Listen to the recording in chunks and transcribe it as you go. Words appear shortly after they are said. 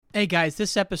Hey guys,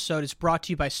 this episode is brought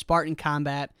to you by Spartan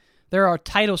Combat. They're our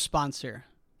title sponsor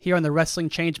here on the Wrestling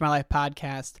Changed My Life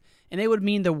podcast, and it would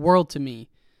mean the world to me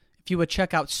if you would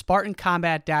check out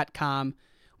SpartanCombat.com.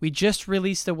 We just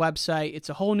released the website. It's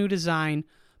a whole new design,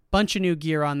 bunch of new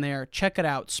gear on there. Check it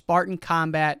out,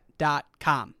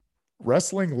 SpartanCombat.com.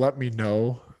 Wrestling let me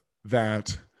know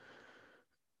that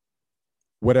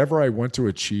whatever I want to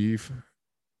achieve,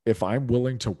 if I'm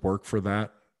willing to work for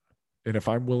that, and if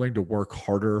I'm willing to work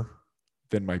harder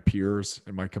than my peers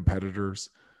and my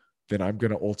competitors, then I'm going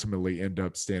to ultimately end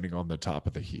up standing on the top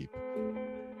of the heap.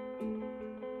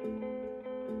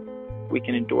 We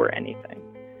can endure anything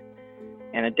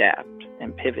and adapt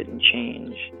and pivot and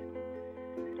change.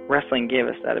 Wrestling gave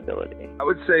us that ability. I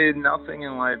would say nothing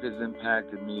in life has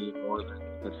impacted me more than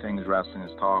the things wrestling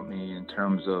has taught me in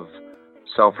terms of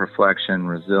self-reflection,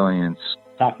 resilience.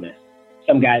 Toughness.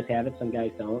 Some guys have it, some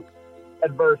guys don't.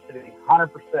 Adversity,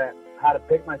 100%. How to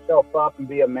pick myself up and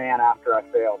be a man after I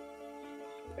failed.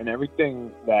 And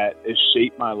everything that has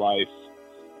shaped my life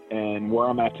and where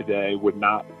I'm at today would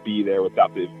not be there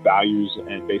without the values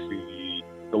and basically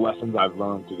the lessons I've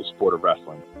learned through the sport of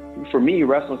wrestling. For me,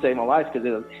 wrestling saved my life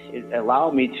because it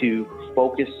allowed me to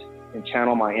focus and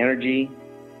channel my energy.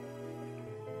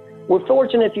 We're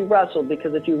fortunate if you wrestled,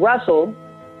 because if you wrestled,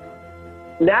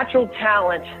 natural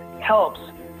talent helps,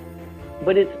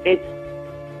 but it's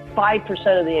 5%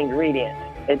 of the ingredient.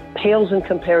 It pales in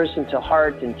comparison to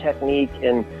heart and technique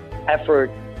and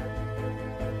effort.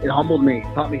 It humbled me,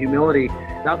 taught me humility.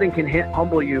 Nothing can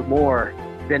humble you more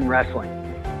than wrestling.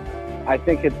 I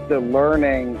think it's the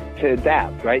learning to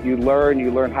adapt, right? You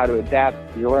learn how to adapt,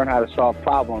 you learn how to solve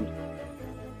problems.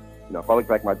 You know, if I look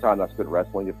back at my time I spent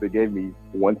wrestling, if it gave me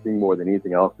one thing more than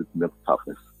anything else, it's mental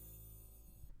toughness.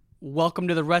 Welcome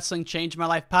to the Wrestling Changed My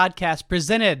Life podcast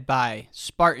presented by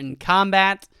Spartan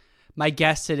Combat. My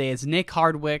guest today is Nick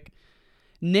Hardwick.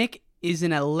 Nick is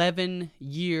an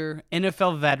 11-year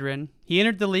NFL veteran. He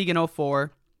entered the league in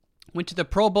 2004, went to the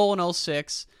Pro Bowl in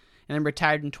 2006, and then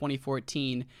retired in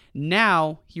 2014.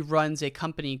 Now he runs a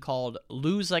company called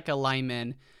Lose Like a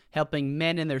Lineman, helping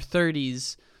men in their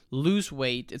 30s lose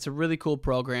weight. It's a really cool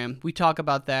program. We talk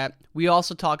about that. We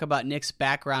also talk about Nick's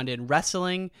background in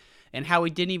wrestling and how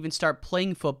he didn't even start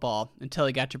playing football until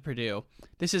he got to Purdue.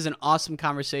 This is an awesome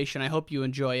conversation. I hope you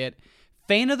enjoy it.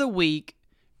 Fan of the week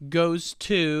goes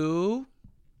to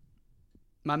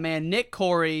my man Nick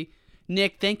Corey.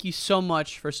 Nick, thank you so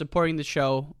much for supporting the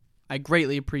show. I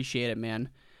greatly appreciate it, man.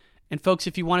 And folks,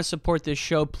 if you want to support this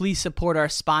show, please support our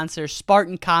sponsor,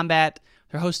 Spartan Combat.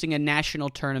 They're hosting a national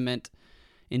tournament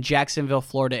in Jacksonville,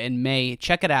 Florida in May.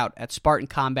 Check it out at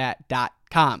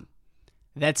SpartanCombat.com.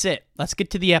 That's it. Let's get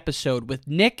to the episode with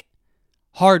Nick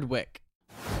Hardwick.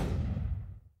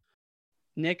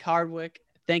 Nick Hardwick,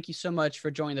 thank you so much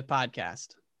for joining the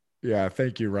podcast. Yeah,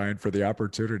 thank you, Ryan, for the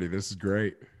opportunity. This is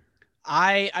great.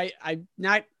 I'm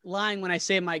not lying when I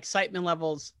say my excitement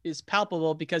levels is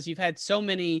palpable, because you've had so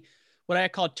many what I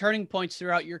call turning points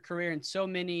throughout your career and so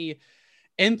many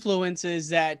influences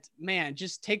that, man,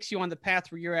 just takes you on the path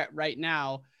where you're at right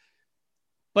now.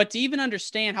 But to even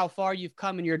understand how far you've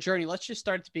come in your journey, let's just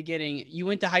start at the beginning. You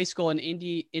went to high school in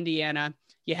Indiana.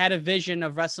 You had a vision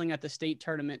of wrestling at the state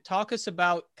tournament. Talk us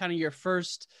about kind of your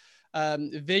first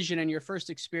vision and your first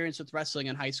experience with wrestling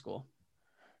in high school.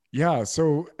 Yeah.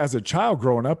 So as a child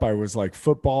growing up, I was like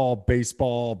football,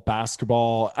 baseball,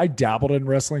 basketball. I dabbled in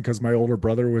wrestling because my older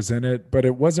brother was in it, but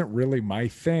it wasn't really my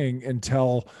thing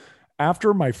until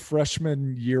after my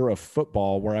freshman year of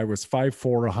football, where I was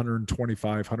 5'4",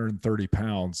 125, 130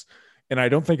 pounds, and I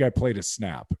don't think I played a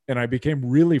snap. And I became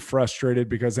really frustrated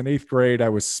because in 8th grade, I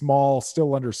was small,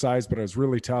 still undersized, but I was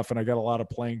really tough, and I got a lot of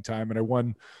playing time, and I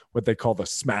won what they call the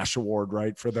Smash Award,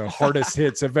 right, for the hardest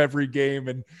hits of every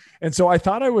game. And so I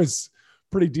thought I was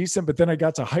pretty decent, but then I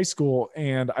got to high school,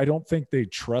 and I don't think they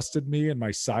trusted me and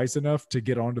my size enough to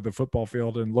get onto the football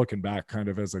field. And looking back, kind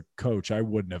of as a coach, I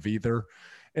wouldn't have either.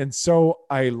 And so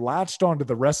I latched onto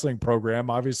the wrestling program.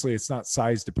 Obviously, it's not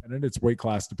size dependent, it's weight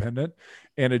class dependent.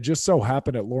 And it just so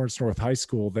happened at Lawrence North High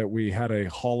School that we had a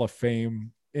Hall of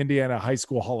Fame, Indiana High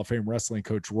School Hall of Fame wrestling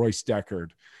coach, Royce Deckard,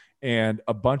 and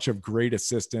a bunch of great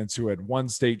assistants who had won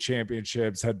state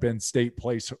championships, had been state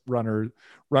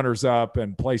runners up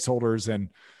and placeholders. And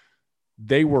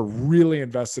they were really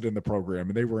invested in the program,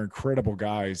 and they were incredible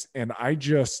guys. And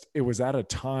it was at a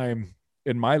time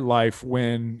in my life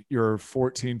when you're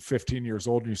 14, 15 years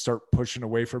old and you start pushing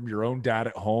away from your own dad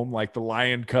at home, like the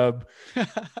lion cub.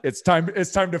 It's time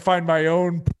to find my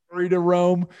own prairie to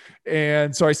roam.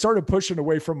 And so I started pushing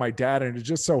away from my dad, and it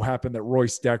just so happened that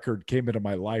Royce Deckard came into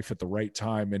my life at the right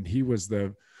time. And he was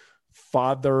the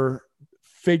father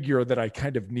figure that I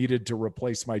kind of needed to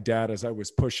replace my dad as I was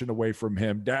pushing away from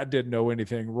him. Dad didn't know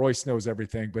anything. Royce knows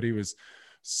everything, but he was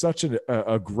such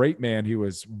a great man. He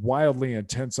was wildly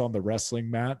intense on the wrestling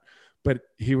mat, but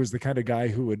he was the kind of guy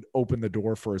who would open the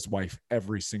door for his wife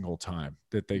every single time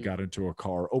that they got into a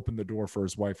car, open the door for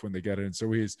his wife when they get in.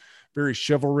 So he's very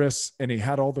chivalrous, and he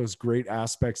had all those great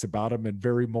aspects about him, and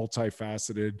very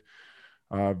multifaceted,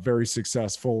 very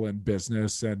successful in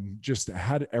business, and just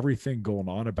had everything going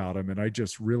on about him. And I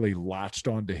just really latched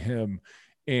onto him.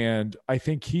 And I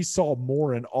think he saw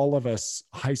more in all of us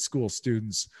high school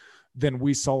students than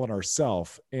we saw in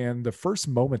ourselves. And the first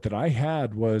moment that I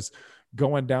had was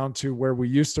going down to where we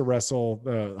used to wrestle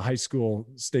the high school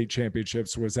state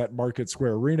championships, was at Market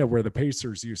Square Arena where the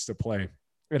Pacers used to play.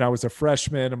 And I was a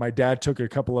freshman, and my dad took a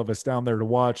couple of us down there to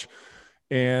watch.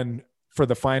 And for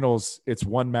the finals, it's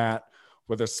one mat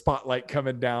with a spotlight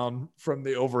coming down from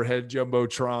the overhead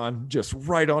jumbotron just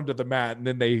right onto the mat. And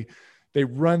then they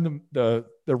run the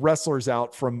wrestlers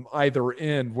out from either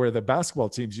end where the basketball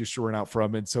teams used to run out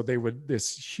from. And so they would,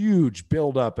 this huge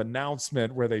build up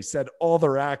announcement where they said all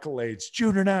their accolades,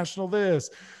 junior national, this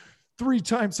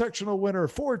 3-time sectional winner,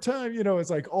 4-time, it's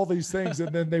like all these things.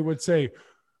 And then they would say,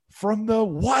 from the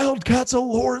Wildcats of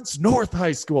Lawrence North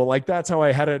High School. Like, that's how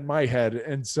I had it in my head.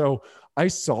 And so I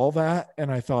saw that and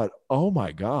I thought, oh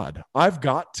my God, I've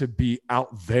got to be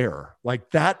out there. Like,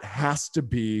 that has to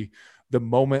be the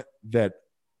moment that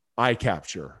I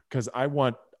capture, because I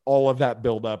want all of that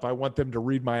build up. I want them to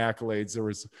read my accolades. There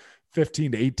was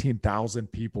 15 to 18,000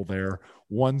 people there,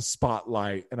 one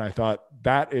spotlight. And I thought,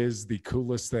 that is the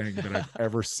coolest thing that I've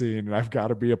ever seen. And I've got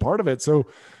to be a part of it. So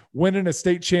winning a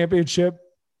state championship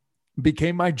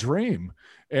became my dream,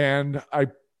 and I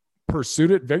pursued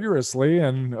it vigorously.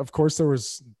 And of course there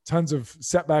was tons of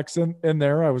setbacks in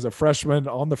there. I was a freshman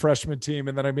on the freshman team,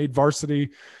 and then I made varsity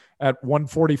at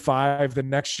 145 the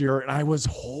next year. And I was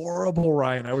horrible,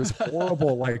 Ryan. I was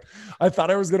horrible. Like, I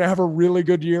thought I was going to have a really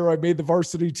good year. I made the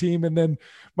varsity team. And then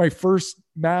my first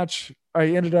match, I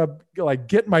ended up like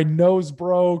getting my nose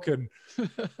broke and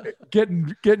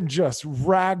getting just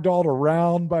ragged all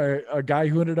around by a guy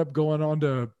who ended up going on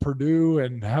to Purdue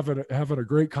and having a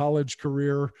great college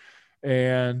career.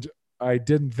 And I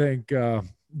didn't think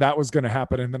that was going to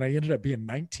happen. And then I ended up being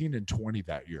 19 and 20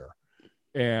 that year.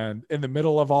 And in the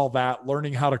middle of all that,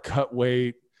 learning how to cut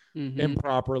weight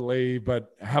improperly,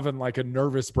 but having like a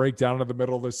nervous breakdown in the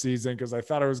middle of the season because I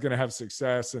thought I was going to have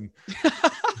success. And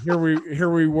here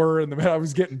we were in the middle. I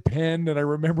was getting pinned. And I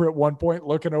remember at one point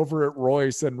looking over at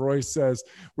Royce, and Royce says,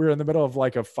 we were in the middle of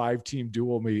like a 5-team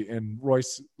duel meet. And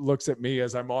Royce looks at me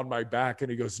as I'm on my back and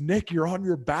he goes, Nick, you're on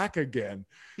your back again.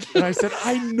 And I said,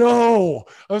 I know.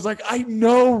 I was like, I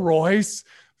know, Royce.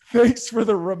 Thanks for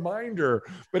the reminder.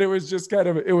 But it was just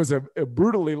it was a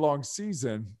brutally long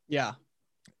season. Yeah.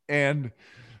 And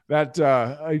that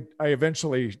I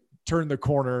eventually turned the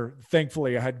corner.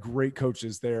 Thankfully, I had great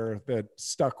coaches there that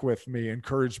stuck with me,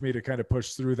 encouraged me to kind of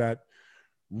push through that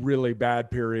really bad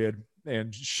period,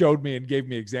 and showed me and gave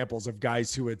me examples of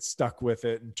guys who had stuck with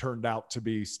it and turned out to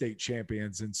be state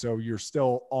champions. And so you're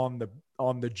still on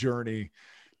the journey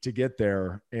to get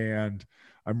there. And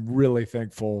I'm really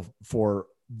thankful for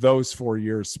those 4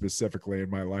 years specifically in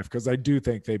my life, because I do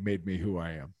think they made me who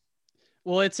I am.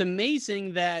 Well, it's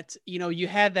amazing that, you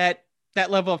had that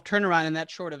level of turnaround in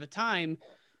that short of a time.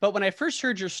 But when I first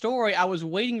heard your story, I was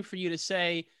waiting for you to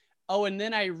say, oh, and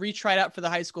then I retried out for the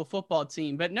high school football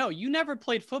team. But no, you never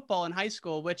played football in high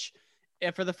school, which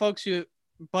for the folks who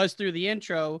buzzed through the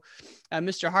intro,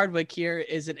 Mr. Hardwick here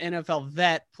is an NFL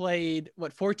vet, played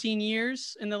 14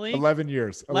 years in the league? 11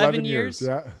 years.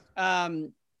 Yeah.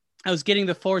 I was getting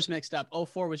the fours mixed up.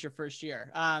 04 was your first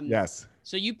year. Yes.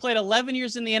 So you played 11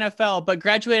 years in the NFL, but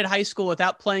graduated high school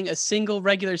without playing a single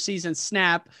regular season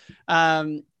snap.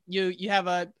 You have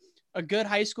a good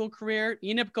high school career. You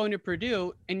end up going to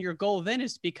Purdue, and your goal then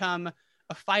is to become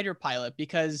a fighter pilot,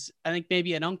 because I think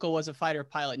maybe an uncle was a fighter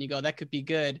pilot, and you go, that could be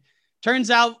good. Turns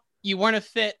out you weren't a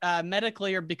fit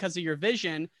medically or because of your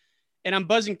vision. And I'm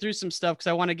buzzing through some stuff because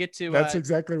I want to get to. That's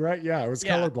exactly right. Yeah, I was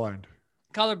colorblind.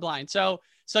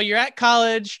 So you're at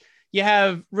college, you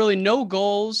have really no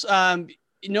goals,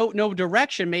 no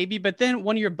direction maybe, but then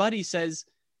one of your buddies says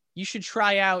you should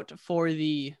try out for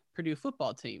the Purdue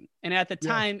football team. And at the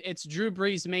time it's Drew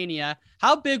Brees mania.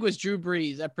 How big was Drew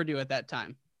Brees at Purdue at that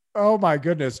time? Oh my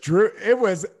goodness, Drew, it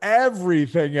was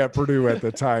everything at Purdue at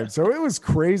the time. So it was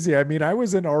crazy. I mean, I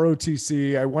was in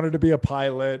ROTC. I wanted to be a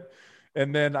pilot.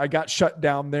 And then I got shut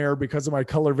down there because of my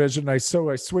color vision. So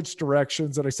I switched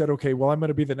directions and I said, okay, well, I'm going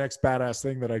to be the next badass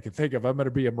thing that I can think of. I'm going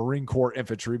to be a Marine Corps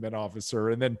infantryman officer.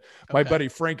 And then my buddy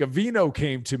Frank Avino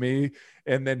came to me,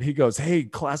 and then he goes, hey,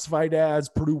 classified ads,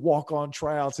 Purdue walk-on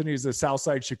tryouts. And he's a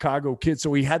Southside Chicago kid.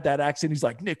 So he had that accent. He's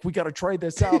like, Nick, we got to try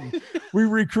this out. We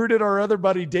recruited our other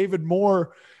buddy, David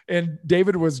Moore. And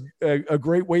David was a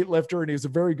great weightlifter, and he was a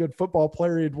very good football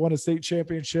player. He had won a state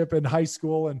championship in high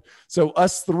school. And so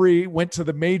us three went to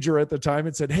the major at the time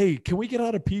and said, hey, can we get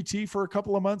out of PT for a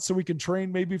couple of months so we can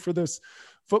train maybe for this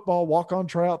football walk-on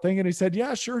tryout thing? And he said,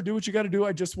 yeah, sure. Do what you got to do.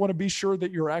 I just want to be sure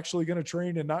that you're actually going to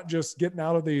train and not just getting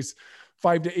out of these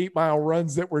 5 to 8 mile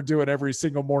runs that we're doing every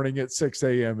single morning at 6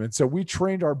 a.m. And so we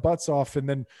trained our butts off, and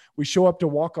then we show up to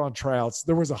walk-on tryouts.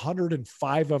 There was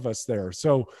 105 of us there.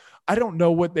 So I don't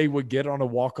know what they would get on a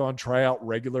walk-on tryout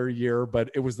regular year,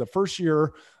 but it was the first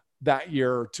year that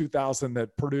year, 2000,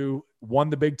 that Purdue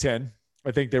won the Big Ten.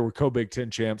 I think they were co-Big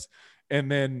Ten champs.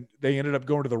 And then they ended up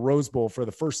going to the Rose Bowl for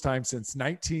the first time since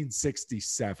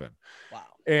 1967. Wow.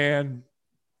 And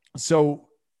so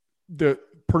the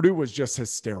Purdue was just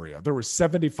hysteria. There were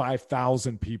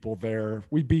 75,000 people there.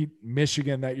 We beat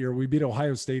Michigan that year. We beat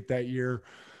Ohio State that year.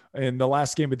 In the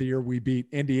last game of the year, we beat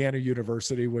Indiana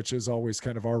University, which is always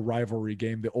kind of our rivalry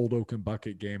game, the Old Oaken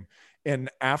Bucket game. And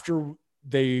after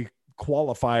they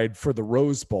qualified for the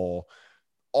Rose Bowl,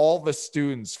 all the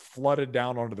students flooded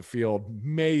down onto the field.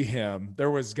 Mayhem.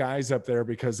 There was guys up there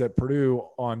because at Purdue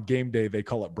on game day, they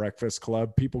call it Breakfast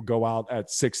Club. People go out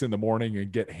at 6 a.m.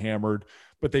 and get hammered,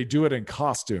 but they do it in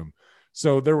costume.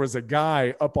 So there was a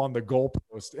guy up on the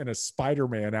goalpost in a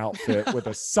Spider-Man outfit with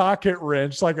a socket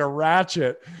wrench, like a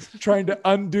ratchet, trying to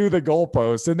undo the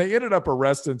goalpost. And they ended up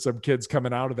arresting some kids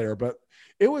coming out of there. But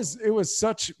it was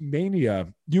such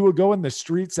mania. You would go in the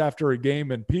streets after a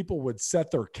game and people would set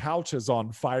their couches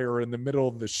on fire in the middle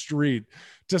of the street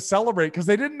to celebrate because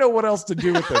they didn't know what else to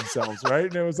do with themselves, right?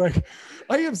 And it was like,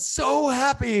 I am so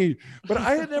happy. But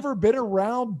I had never been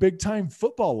around big time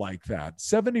football like that.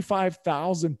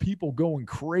 75,000 people going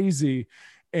crazy.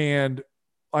 And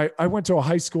I went to a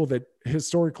high school that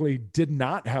historically did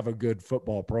not have a good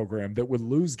football program, that would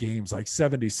lose games like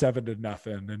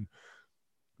 77-0. And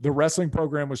the wrestling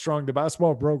program was strong. The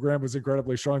basketball program was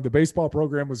incredibly strong. The baseball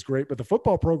program was great, but the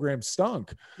football program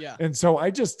stunk. Yeah. And so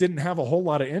I just didn't have a whole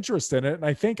lot of interest in it. And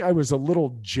I think I was a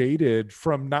little jaded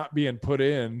from not being put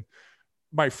in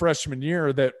my freshman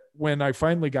year, that when I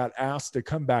finally got asked to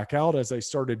come back out as I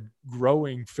started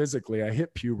growing physically, I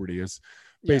hit puberty is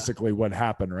basically what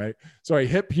happened, right? So I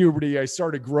hit puberty, I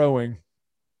started growing,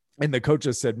 and the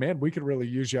coaches said, man, we could really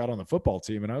use you out on the football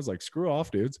team. And I was like, screw off,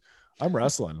 dudes. I'm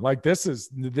wrestling. Like this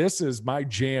is my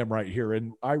jam right here.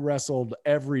 And I wrestled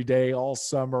every day, all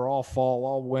summer, all fall,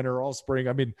 all winter, all spring.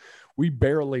 I mean, we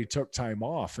barely took time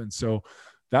off. And so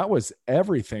that was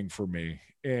everything for me.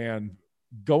 And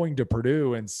going to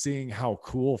Purdue and seeing how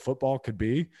cool football could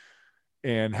be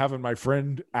and having my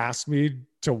friend ask me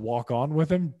to walk on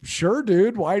with him. Sure,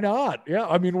 dude. Why not? Yeah.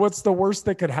 I mean, what's the worst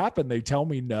that could happen? They tell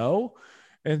me no.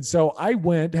 And so I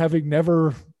went, having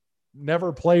never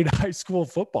played high school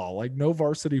football, like no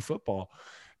varsity football.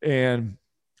 And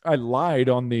I lied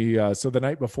on so the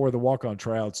night before the walk-on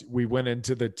tryouts, we went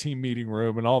into the team meeting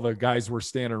room and all the guys were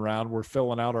standing around. We're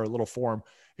filling out our little form.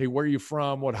 Hey, where are you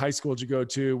from? What high school did you go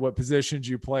to? What positions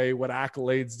you play? What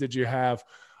accolades did you have?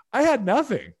 I had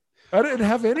nothing. I didn't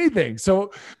have anything.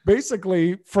 So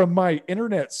basically from my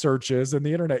internet searches, and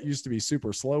the internet used to be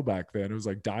super slow back then. It was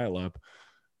like dial-up.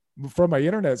 From my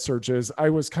internet searches, I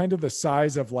was kind of the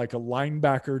size of like a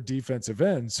linebacker defensive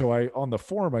end. So on the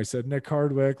form, I said, Nick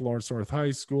Hardwick, Lawrence North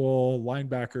High School,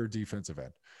 linebacker, defensive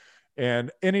end. And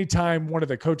anytime one of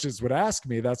the coaches would ask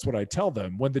me, that's what I tell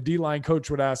them. When the D-line coach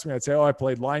would ask me, I'd say, oh, I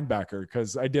played linebacker,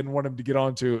 because I didn't want him to get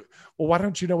on to, well, why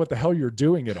don't you know what the hell you're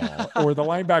doing at all? Or the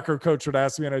linebacker coach would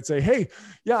ask me and I'd say, hey,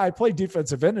 yeah, I played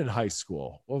defensive end in high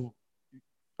school. Well,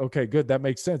 okay, good. That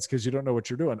makes sense, because you don't know what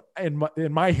you're doing.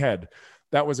 In my head,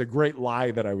 that was a great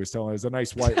lie that I was telling. It was a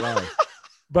nice white lie.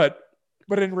 But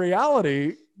in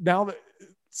reality, now that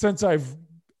since I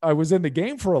was in the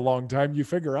game for a long time, you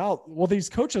figure out, well, these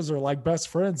coaches are like best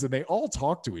friends and they all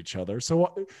talk to each other.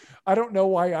 So I don't know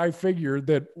why I figured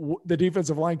that the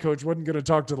defensive line coach wasn't going to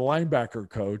talk to the linebacker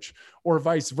coach, or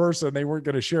vice versa. And they weren't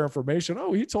going to share information.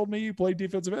 Oh, he told me he played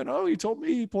defensive end. Oh, he told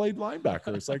me he played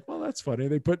linebacker. It's like, well, that's funny.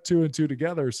 They put 2 and 2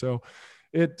 together. So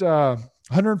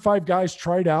 105 guys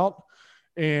tried out.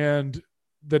 And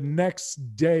the next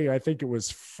day, I think it was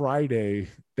Friday,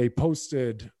 they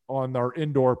posted on our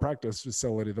indoor practice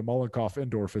facility, the Mollenkopf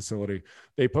indoor facility,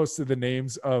 they posted the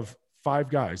names of 5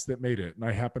 guys that made it. And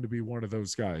I happened to be one of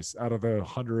those guys out of the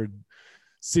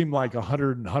seemed like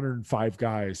 105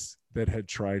 guys that had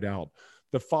tried out.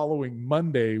 The following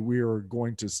Monday, we were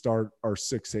going to start our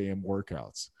 6 a.m.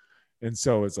 workouts. And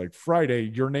so it's like, Friday,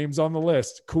 your name's on the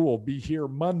list. Cool. Be here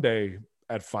Monday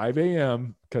at 5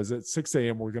 a.m. because at 6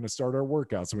 a.m. we're going to start our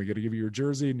workouts. And we got to give you your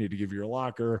jersey, need to give you your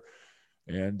locker,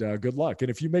 and good luck.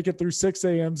 And if you make it through 6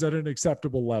 a.m.s at an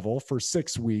acceptable level for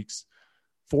 6 weeks,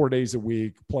 4 days a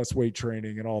week, plus weight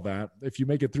training and all that, if you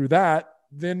make it through that,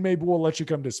 then maybe we'll let you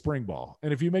come to spring ball.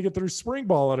 And if you make it through spring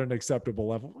ball at an acceptable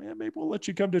level, maybe we'll let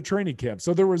you come to training camp.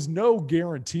 So there was no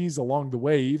guarantees along the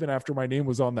way, even after my name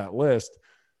was on that list,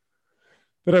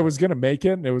 that I was going to make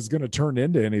it and it was going to turn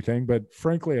into anything. But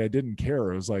frankly, I didn't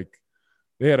care. It was like,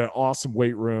 they had an awesome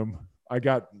weight room. I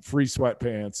got free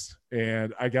sweatpants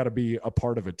and I got to be a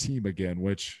part of a team again,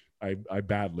 which I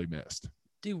badly missed.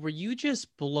 Dude, were you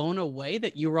just blown away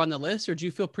that you were on the list, or do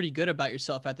you feel pretty good about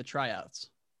yourself at the tryouts?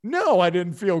 No, I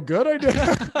didn't feel good. I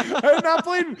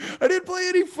didn't play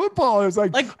any football. It was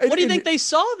like what do you think they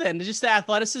saw then? Just the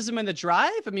athleticism and the drive?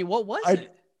 I mean, what was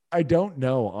it? I don't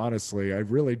know, honestly. I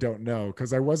really don't know,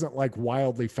 because I wasn't like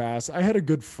wildly fast. I had a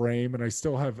good frame, and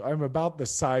I'm about the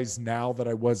size now that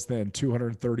I was then,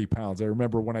 230 pounds. I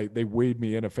remember when they weighed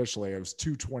me in officially, I was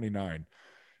 229,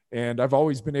 and I've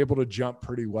always been able to jump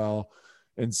pretty well.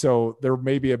 And so there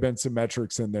maybe have been some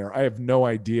metrics in there. I have no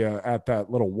idea at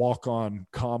that little walk-on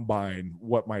combine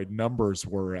what my numbers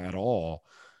were at all.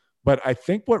 But I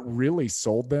think what really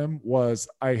sold them was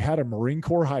I had a Marine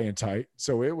Corps high and tight.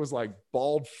 So it was like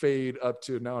bald fade up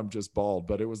to, now I'm just bald,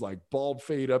 but it was like bald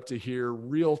fade up to here,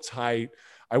 real tight.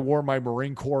 I wore my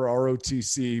Marine Corps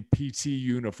ROTC PT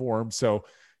uniform. So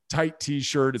tight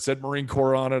t-shirt, it said Marine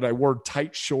Corps on it. I wore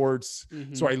tight shorts.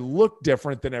 Mm-hmm. So I looked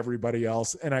different than everybody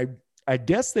else. And I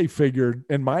guess they figured,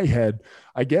 in my head,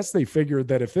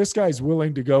 that if this guy's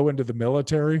willing to go into the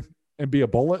military and be a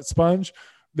bullet sponge,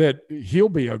 that he'll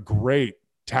be a great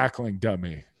tackling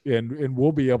dummy, and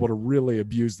we'll be able to really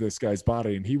abuse this guy's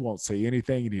body, and he won't say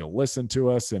anything and he'll listen to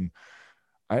us. And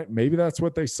maybe that's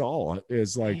what they saw,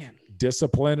 is like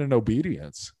discipline and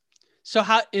obedience. So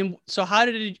how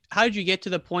did you get to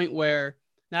the point where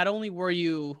not only were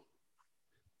you,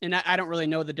 and I don't really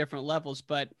know the different levels,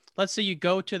 but let's say you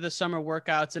go to the summer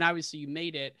workouts and obviously you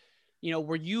made it,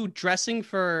 were you dressing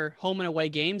for home and away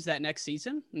games that next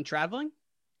season and traveling?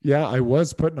 Yeah, I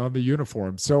was putting on the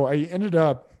uniform. So I ended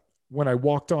up, when I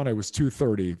walked on, I was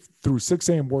 230. Through 6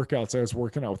 a.m. workouts, I was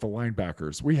working out with the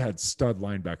linebackers. We had stud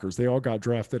linebackers. They all got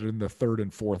drafted in the 3rd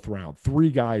and 4th round. 3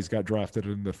 guys got drafted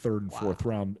in the 3rd and 4th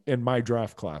round in my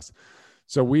draft class.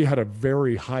 So we had a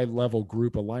very high level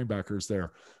group of linebackers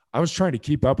there. I was trying to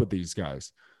keep up with these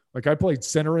guys. Like, I played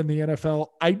center in the NFL.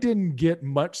 I didn't get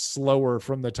much slower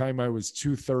from the time I was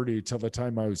 230 till the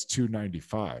time I was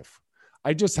 295.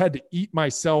 I just had to eat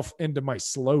myself into my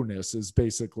slowness, is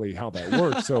basically how that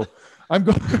works. So I'm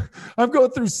going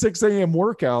through 6 a.m.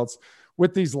 workouts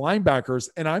with these linebackers,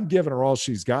 and I'm giving her all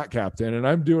she's got, Captain. And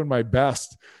I'm doing my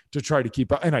best to try to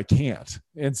keep up, and I can't.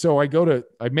 And so I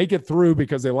make it through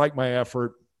because they like my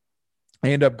effort. I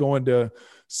end up going to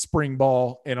spring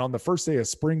ball. And on the first day of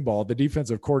spring ball, the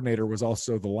defensive coordinator was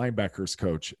also the linebackers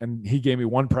coach. And he gave me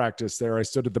one practice there. I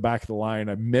stood at the back of the line.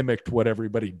 I mimicked what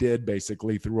everybody did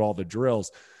basically through all the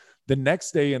drills. The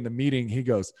next day in the meeting, he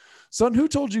goes, "Son, who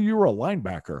told you were a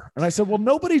linebacker?" And I said, "Well,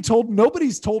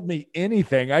 nobody's told me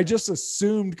anything. I just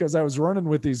assumed, because I was running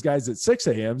with these guys at 6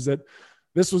 a.m. that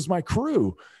this was my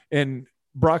crew." And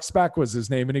Brock Spack was his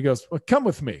name. And he goes, "Well, come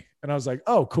with me." And I was like,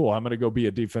 "Oh, cool. I'm going to go be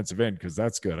a defensive end, because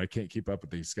that's good. I can't keep up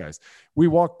with these guys." We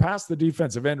walked past the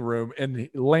defensive end room and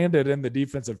landed in the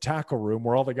defensive tackle room,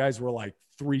 where all the guys were like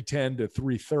 310 to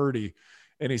 330.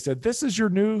 And he said, "This is your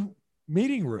new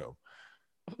meeting room."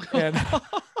 And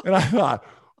I thought,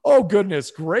 oh,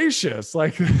 goodness gracious.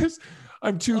 Like this,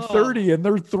 I'm 230 and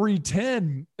they're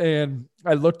 310. And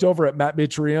I looked over at Matt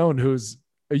Mitrione, who's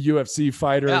a UFC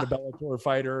fighter and a Bellator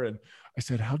fighter. And I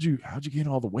said, how'd you gain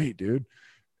all the weight, dude?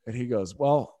 And he goes,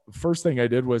 "Well, the first thing I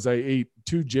did was I ate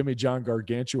 2 Jimmy John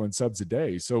gargantuan subs a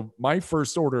day." So my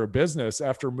first order of business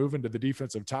after moving to the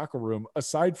defensive tackle room,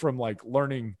 aside from like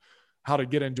learning how to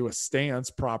get into a stance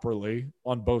properly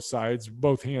on both sides,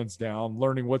 both hands down,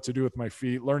 learning what to do with my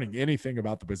feet, learning anything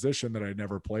about the position that I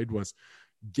never played, was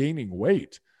gaining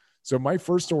weight. So my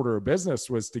first order of business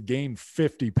was to gain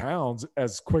 50 pounds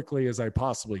as quickly as I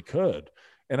possibly could.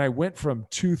 And I went from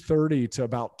 230 to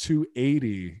about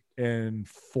 280 in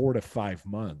 4 to 5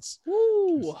 months.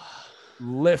 Ooh.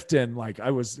 Lifting, like I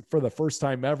was for the first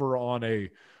time ever on a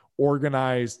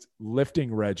organized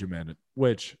lifting regimen,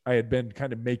 which I had been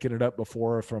kind of making it up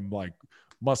before from like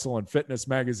Muscle and Fitness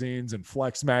magazines and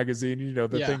Flex magazine,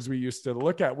 the things we used to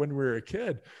look at when we were a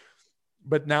kid.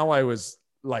 but now I was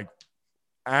like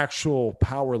actual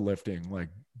powerlifting, like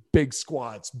big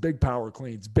squats, big power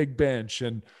cleans, big bench.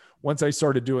 And once I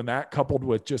started doing that, coupled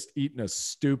with just eating a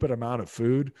stupid amount of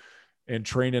food and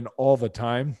training all the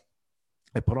time,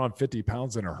 I put on 50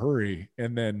 pounds in a hurry.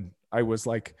 And then I was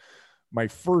like, my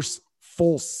first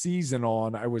full season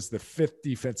on, I was the 5th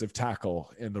defensive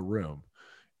tackle in the room.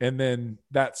 And then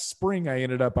that spring I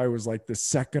was like the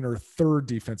 2nd or 3rd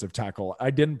defensive tackle.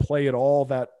 I didn't play at all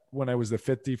that when I was the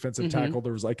 5th defensive tackle.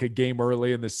 There was like a game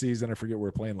early in the season. I forget, we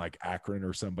were playing like Akron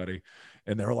or somebody.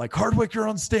 And they were like, Hardwick, you're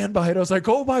on standby. And I was like,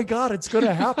 oh my God, it's going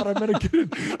to happen. I'm going to get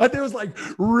it. I think it was like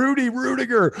Rudy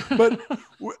Rudiger, but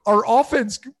our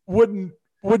offense wouldn't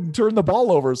turn the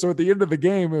ball over. So at the end of the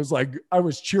game, it was like I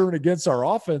was cheering against our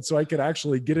offense so I could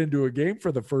actually get into a game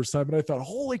for the first time. And I thought,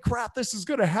 holy crap, this is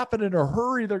going to happen in a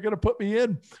hurry. They're going to put me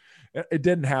in. It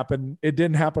didn't happen. It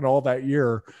didn't happen all that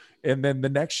year. And then the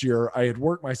next year I had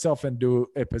worked myself into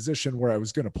a position where I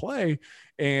was going to play.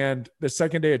 And the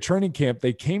second day of training camp,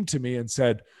 they came to me and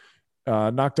said,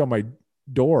 knocked on my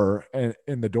door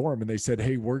in the dorm, and they said,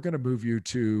 hey, we're going to move you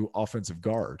to offensive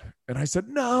guard. And I said,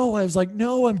 no. I was like,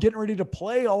 no, I'm getting ready to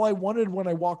play. All I wanted when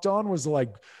I walked on was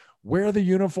like wear the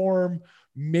uniform,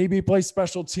 maybe play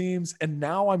special teams. And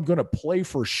now I'm going to play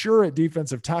for sure at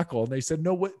defensive tackle. And they said,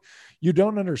 no, what you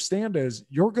don't understand is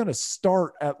you're going to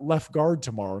start at left guard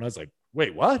tomorrow. And I was like,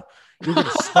 wait, what? You're going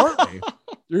to start me?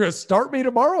 You're going to start me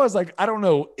tomorrow? I was like, I don't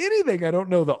know anything. I don't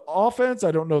know the offense.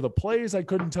 I don't know the plays. I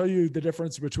couldn't tell you the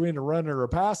difference between a run or a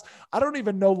pass. I don't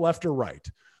even know left or right,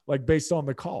 like based on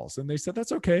the calls. And they said,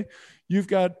 that's okay. You've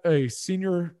got a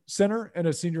senior center and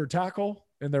a senior tackle,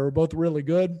 and they were both really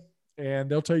good, and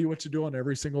they'll tell you what to do on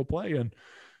every single play. And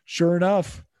sure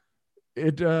enough,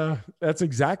 that's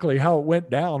exactly how it went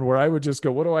down, where I would just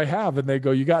go, what do I have? And they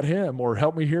go, you got him, or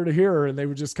help me here to here. And they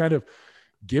would just kind of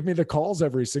give me the calls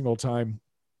every single time.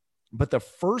 But the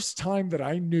first time that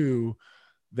I knew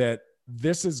that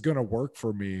this is going to work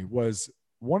for me was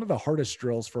one of the hardest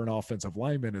drills for an offensive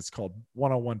lineman. It's called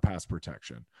one-on-one pass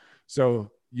protection.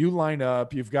 So you line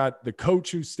up, you've got the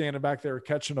coach who's standing back there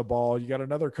catching a ball. You got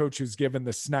another coach who's given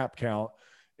the snap count,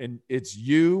 and it's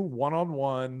you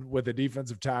one-on-one with a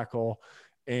defensive tackle,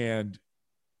 and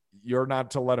you're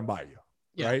not to let them by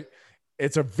you, right?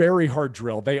 It's a very hard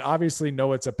drill. They obviously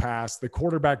know it's a pass. The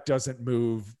quarterback doesn't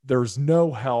move. There's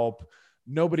no help.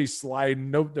 Nobody's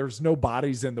sliding. There's no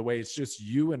bodies in the way. It's just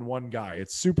you and one guy.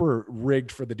 It's super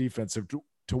rigged for the defensive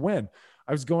to win.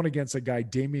 I was going against a guy,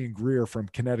 Damian Greer from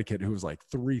Connecticut, who was like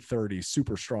 330,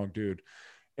 super strong dude.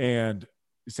 And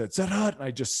he said, set up. And I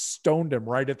just stoned him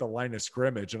right at the line of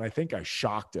scrimmage. And I think I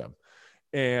shocked him.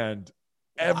 And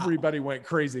everybody went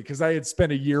crazy because I had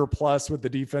spent a year plus with the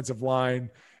defensive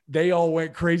line. They all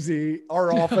went crazy.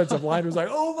 Our offensive line was like,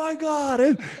 oh my God.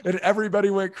 And everybody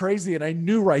went crazy. And I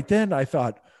knew right then, I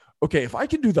thought, okay, if I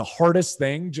can do the hardest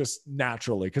thing just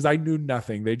naturally, because I knew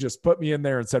nothing. They just put me in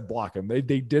there and said, block him.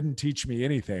 They didn't teach me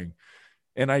anything.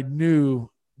 And I knew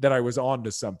that I was on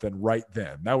to something right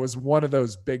then. That was one of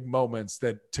those big moments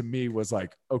that to me was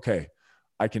like, okay,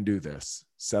 I can do this.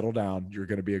 Settle down. You're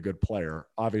going to be a good player.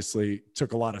 Obviously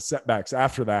took a lot of setbacks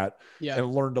after that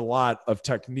and learned a lot of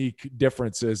technique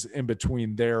differences in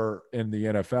between there and the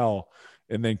NFL,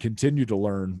 and then continued to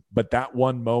learn. But that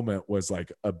one moment was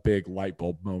like a big light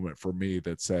bulb moment for me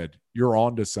that said, you're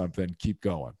on to something, keep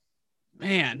going.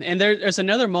 Man. And there's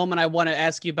another moment I want to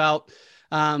ask you about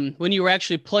when you were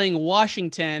actually playing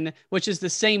Washington, which is the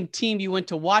same team you went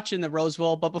to watch in the Rose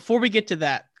Bowl. But before we get to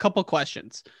that, a couple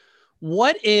questions.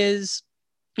 What is,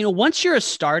 once you're a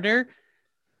starter,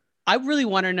 I really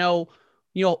want to know,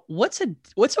 what's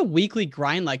a weekly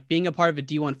grind like being a part of a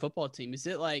D1 football team? Is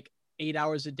it like 8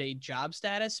 hours a day job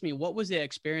status? I mean, what was the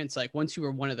experience like once you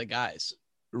were one of the guys?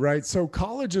 Right. So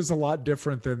college is a lot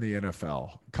different than the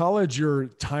NFL. College, you're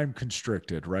time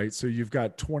constricted, right? So you've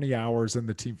got 20 hours in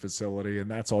the team facility,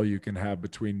 and that's all you can have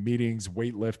between meetings,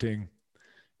 weightlifting,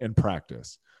 and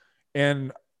practice.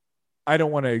 And I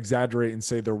don't want to exaggerate and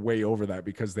say they're way over that,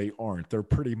 because they aren't. They're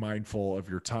pretty mindful of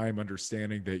your time,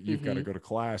 understanding that you've got to go to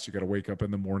class, you got to wake up in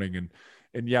the morning.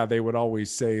 And yeah, they would always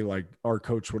say, like, our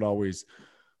coach would always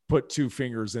put 2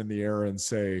 fingers in the air and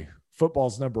say,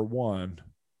 football's number one.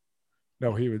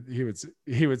 No, he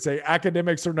would say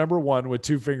academics are number one with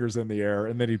 2 fingers in the air.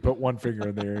 And then he'd put 1 finger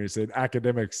in the air and he said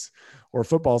academics or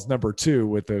football's number 2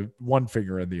 with the 1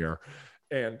 finger in the air.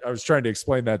 And I was trying to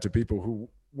explain that to people who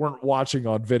weren't watching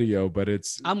on video, but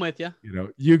I'm with you.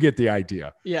 You get the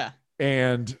idea. Yeah.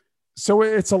 And so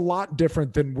it's a lot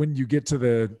different than when you get to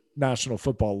the National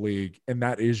Football League and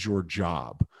that is your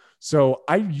job. So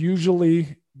I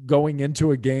usually, going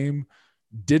into a game,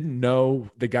 didn't know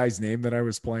the guy's name that I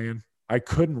was playing. I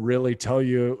couldn't really tell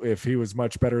you if he was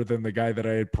much better than the guy that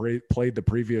I had played the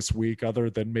previous week, other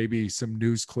than maybe some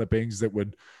news clippings that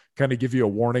would kind of give you a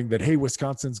warning that, hey,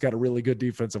 Wisconsin's got a really good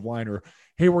defensive line, or,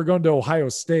 hey, we're going to Ohio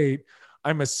State.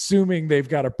 I'm assuming they've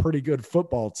got a pretty good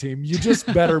football team. You just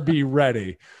better be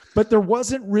ready. But there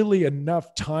wasn't really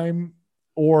enough time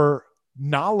or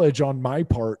knowledge on my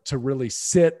part to really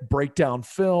sit, break down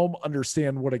film,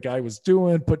 understand what a guy was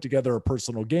doing, put together a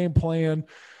personal game plan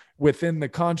within the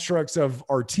constructs of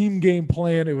our team game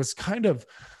plan. It was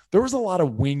there was a lot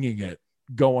of winging it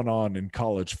going on in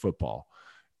college football.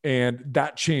 And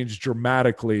that changed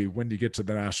dramatically when you get to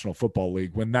the National Football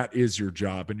League, when that is your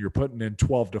job and you're putting in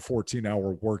 12 to 14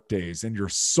 hour work days and your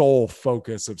sole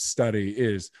focus of study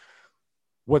is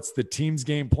what's the team's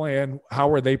game plan?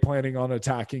 How are they planning on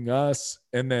attacking us?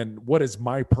 And then what is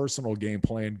my personal game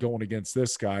plan going against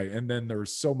this guy? And then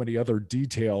there's so many other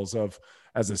details of,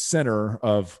 as a center,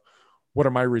 of what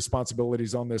are my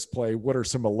responsibilities on this play? What are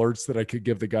some alerts that I could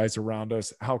give the guys around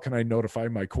us? How can I notify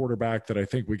my quarterback that I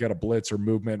think we got a blitz or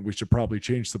movement? We should probably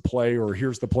change the play, or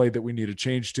here's the play that we need to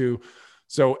change to.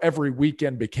 So every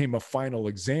weekend became a final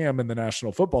exam in the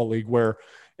National Football League, where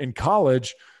in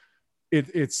college,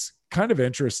 it's kind of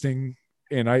interesting.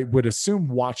 And I would assume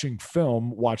watching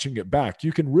film, watching it back,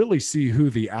 you can really see who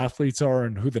the athletes are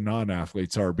and who the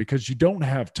non-athletes are, because you don't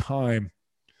have time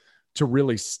to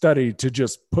really study, to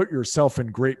just put yourself in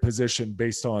great position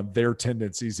based on their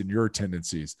tendencies and your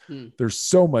tendencies. There's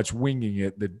so much winging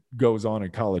it that goes on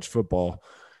in college football.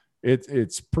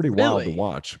 It's pretty wild to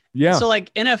watch. Yeah. So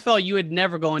like NFL, you would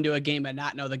never go into a game and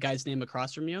not know the guy's name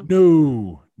across from you?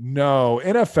 No.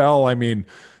 NFL, I mean,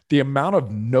 the amount of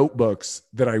notebooks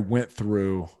that I went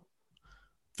through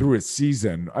a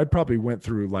season, I probably went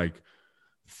through like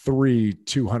 3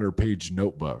 200-page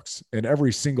notebooks, and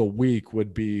every single week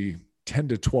would be 10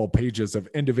 to 12 pages of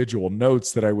individual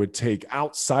notes that I would take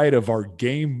outside of our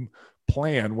game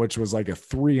plan, which was like a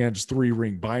 3-inch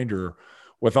 3-ring binder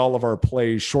with all of our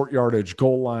plays, short yardage,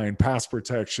 goal line, pass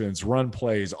protections, run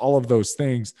plays, all of those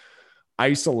things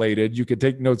isolated. You could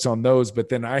take notes on those, but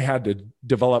then I had to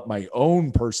develop my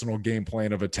own personal game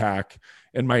plan of attack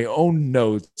and my own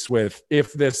notes with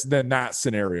if this, then that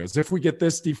scenarios. If we get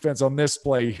this defense on this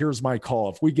play, here's my call.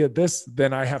 If we get this,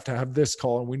 then I have to have this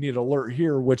call, and we need alert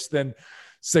here, which then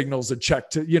signals a check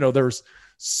to, there's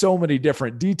so many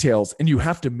different details, and you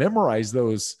have to memorize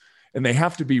those, and they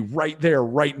have to be right there,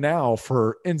 right now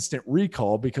for instant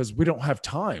recall, because we don't have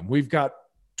time. We've got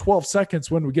 12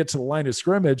 seconds when we get to the line of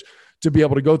scrimmage to be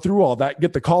able to go through all that,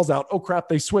 get the calls out. Oh crap,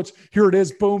 they switched. Here it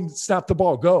is. Boom, snap the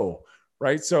ball, go.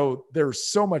 Right. So there's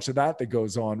so much of that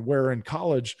goes on, where in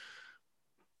college,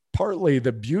 partly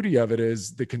the beauty of it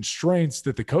is the constraints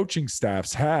that the coaching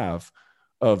staffs have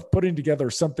of putting together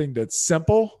something that's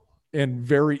simple and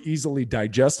very easily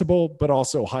digestible, but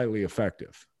also highly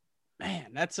effective. Man,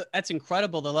 that's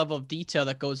incredible, the level of detail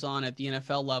that goes on at the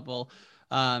NFL level.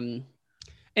 And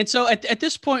so at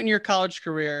this point in your college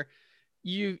career,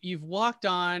 you've walked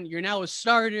on, you're now a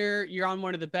starter, you're on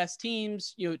one of the best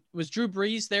teams. Was Drew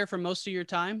Brees there for most of your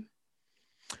time?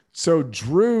 So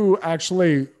Drew,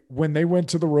 actually, when they went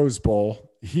to the Rose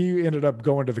Bowl, he ended up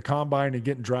going to the combine and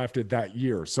getting drafted that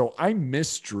year. So I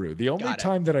missed Drew. The only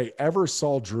time that I ever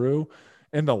saw Drew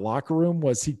in the locker room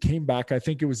was he came back. I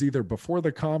think it was either before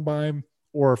the combine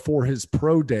or for his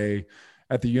pro day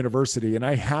at the university. And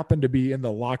I happened to be in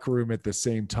the locker room at the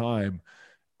same time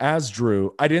as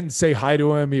Drew. I didn't say hi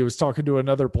to him. He was talking to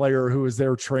another player who was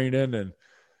there training,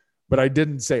 but I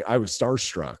didn't say, I was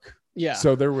starstruck. Yeah.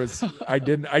 So there was, I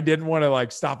didn't want to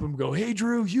like stop him and go, hey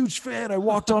Drew, huge fan. I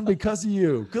walked on because of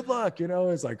you. Good luck.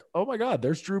 It's like, oh my God,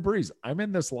 there's Drew Brees. I'm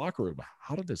in this locker room.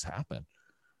 How did this happen?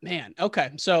 Man.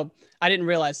 Okay. So I didn't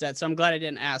realize that. So I'm glad I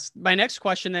didn't ask. My next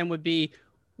question then would be,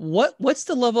 what's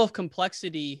the level of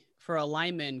complexity for a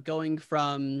lineman going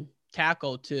from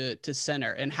tackle to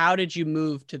center, and how did you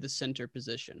move to the center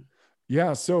position?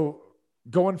 Yeah. So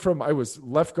going from, I was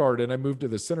left guard and I moved to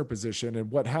the center position.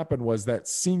 And what happened was that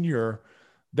senior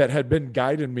that had been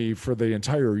guiding me for the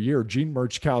entire year, Gene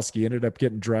Murchkowski, ended up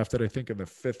getting drafted, I think, in the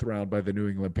 5th round by the New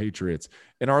England Patriots.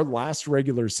 In our last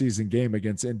regular season game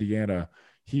against Indiana,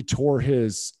 he tore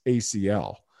his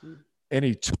ACL. And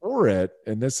he tore it,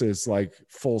 and this is like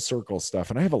full circle stuff.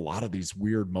 And I have a lot of these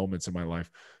weird moments in my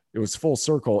life. It was full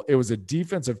circle. It was a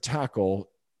defensive tackle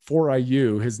for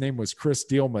IU. His name was Chris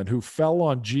Dielman, who fell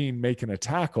on Gene making a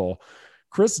tackle.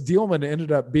 Chris Dielman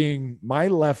ended up being my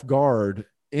left guard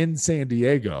in San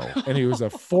Diego, and he was a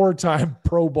 4-time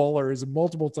Pro Bowler. He's a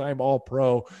multiple-time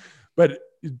All-Pro. But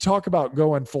talk about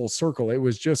going full circle. It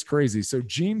was just crazy. So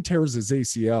Gene tears his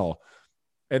ACL,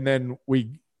 and then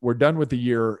we we're done with the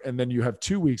year. And then you have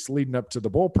 2 weeks leading up to the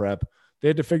bowl prep. They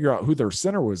had to figure out who their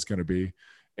center was going to be.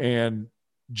 And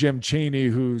Jim Chaney,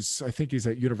 I think he's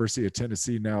at University of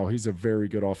Tennessee now. He's a very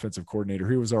good offensive coordinator.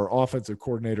 He was our offensive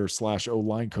coordinator /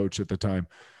 O-line coach at the time.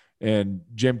 And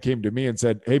Jim came to me and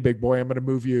said, "Hey, big boy, I'm going to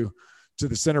move you to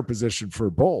the center position for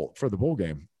the bowl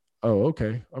game." Oh,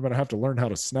 okay. I'm going to have to learn how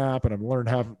to snap, and I'm going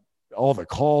to learn all the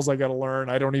calls I got to learn.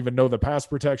 I don't even know the pass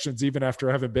protections, even after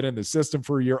having been in the system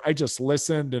for a year. I just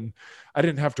listened and I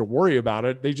didn't have to worry about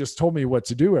it. They just told me what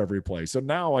to do every play. So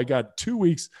now I got 2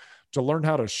 weeks to learn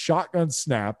how to shotgun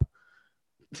snap,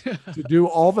 to do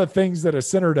all the things that a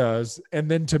center does,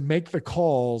 and then to make the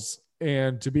calls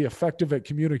and to be effective at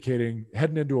communicating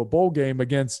heading into a bowl game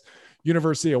against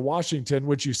University of Washington,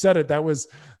 which you said it, that was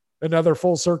another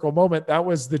full circle moment. That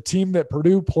was the team that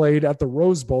Purdue played at the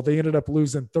Rose Bowl. They ended up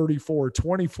losing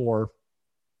 34-24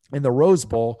 in the Rose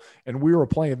Bowl, and we were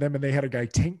playing them, and they had a guy,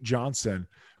 Tank Johnson,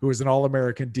 who was an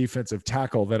All-American defensive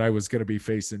tackle that I was going to be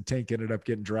facing. Tank ended up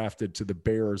getting drafted to the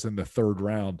Bears in the 3rd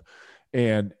round,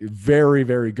 and very,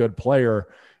 very good player.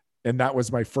 And that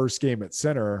was my first game at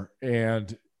center,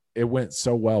 and it went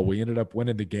so well. We ended up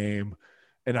winning the game.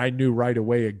 And I knew right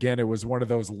away, again, it was one of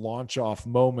those launch off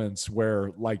moments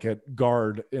where, like at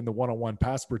guard in the one-on-one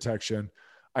pass protection,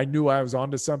 I knew I was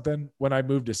onto something. When I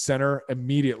moved to center,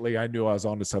 immediately I knew I was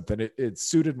onto something. It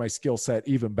suited my skill set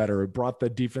even better. It brought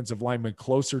the defensive lineman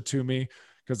closer to me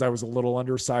because I was a little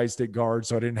undersized at guard,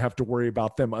 so I didn't have to worry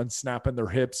about them unsnapping their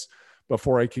hips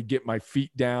before I could get my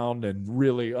feet down and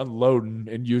really unloading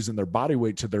and using their body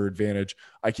weight to their advantage.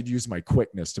 I could use my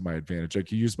quickness to my advantage. I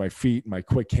could use my feet and my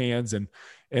quick hands, and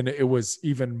it was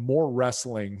even more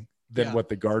wrestling than what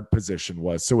the guard position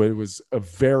was. So it was a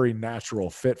very natural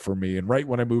fit for me. And right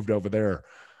when I moved over there,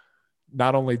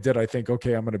 not only did I think,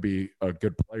 okay, I'm going to be a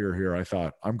good player here, I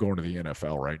thought, I'm going to the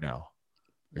NFL right now.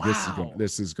 Wow.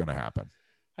 This is going to happen.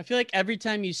 I feel like every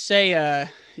time you say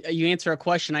you answer a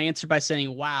question, I answer by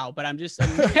saying wow, but I'm just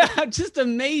I'm just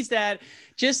amazed at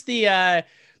just the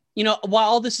while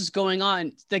all this is going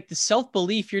on, like the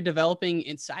self-belief you're developing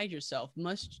inside yourself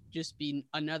must just be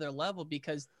another level,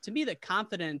 because to me the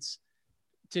confidence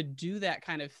to do that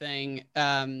kind of thing,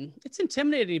 it's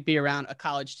intimidating to be around a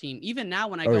college team. Even now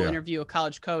when I go interview a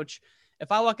college coach,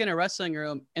 if I walk in a wrestling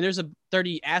room and there's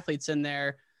 30 athletes in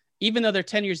there, even though they're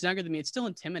 10 years younger than me, it's still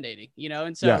intimidating,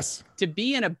 And so to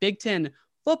be in a Big Ten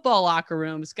football locker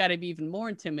room, it's got to be even more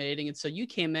intimidating. And so you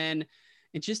came in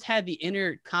and just had the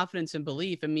inner confidence and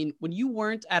belief. I mean, when you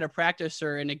weren't at a practice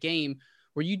or in a game,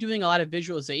 were you doing a lot of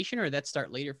visualization, or did that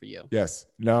start later for you? Yes,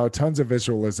 no, tons of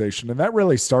visualization. And that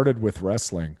really started with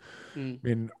wrestling. I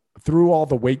mean, through all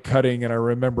the weight cutting, and I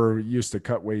remember used to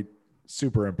cut weight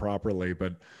super improperly,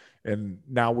 and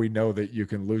now we know that you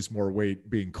can lose more weight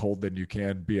being cold than you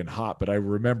can being hot. But I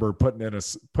remember putting on a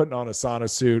sauna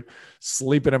suit,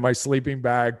 sleeping in my sleeping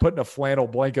bag, putting a flannel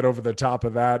blanket over the top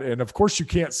of that. And of course you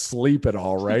can't sleep at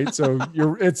all, right? So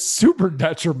it's super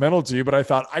detrimental to you. But I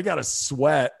thought, I got to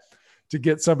sweat to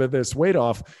get some of this weight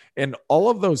off. And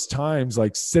all of those times,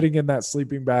 like sitting in that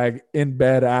sleeping bag in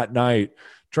bed at night,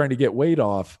 trying to get weight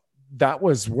off, that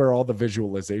was where all the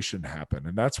visualization happened.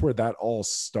 And that's where that all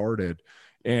started.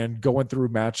 And going through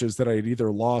matches that I had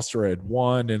either lost or had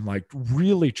won, and like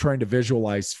really trying to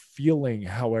visualize feeling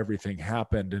how everything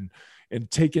happened,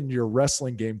 and taking your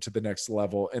wrestling game to the next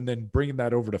level, and then bringing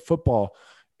that over to football.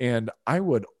 And I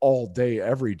would all day,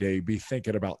 every day be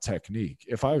thinking about technique.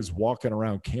 If I was walking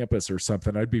around campus or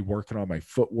something, I'd be working on my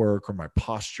footwork or my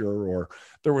posture, or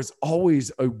there was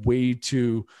always a way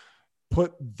to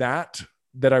put that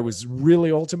I was really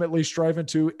ultimately striving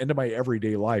to into my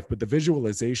everyday life. But the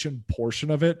visualization portion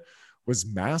of it was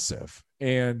massive.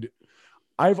 And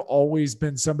I've always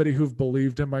been somebody who've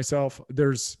believed in myself.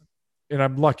 And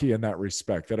I'm lucky in that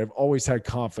respect, that I've always had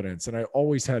confidence, and I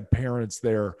always had parents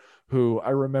there who,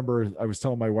 I remember I was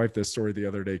telling my wife this story the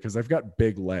other day, because I've got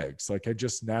big legs. Like it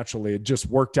just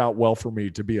worked out well for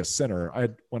me to be a center.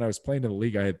 When I was playing in the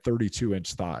league, I had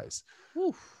 32-inch thighs.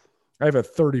 Oof. I have a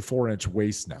 34-inch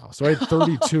waist now. So I had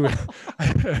 32, I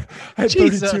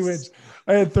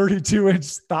had 32-inch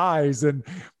thighs, and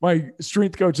my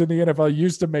strength coach in the NFL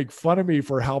used to make fun of me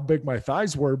for how big my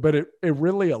thighs were, but it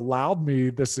really allowed me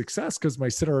the success because my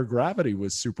center of gravity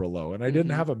was super low, and I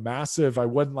didn't have I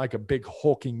wasn't like a big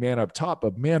hulking man up top,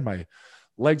 but man, my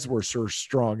legs were so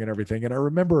strong and everything. And I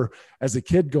remember as a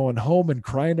kid going home and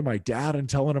crying to my dad and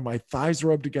telling him my thighs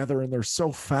rub together and they're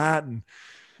so fat. And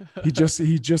he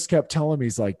just kept telling me,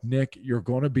 he's like, Nick, you're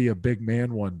going to be a big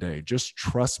man one day. Just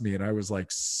trust me. And I was like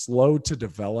slow to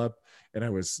develop and I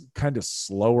was kind of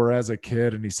slower as a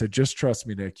kid. And he said, just trust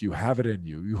me, Nick, you have it in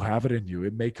you. You have it in you.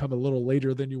 It may come a little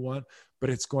later than you want, but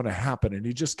it's going to happen. And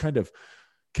he just kind of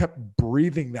kept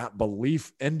breathing that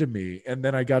belief into me. And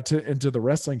then I got into the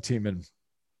wrestling team, and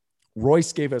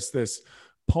Royce gave us this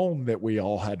poem that we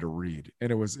all had to read.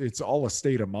 And it's All a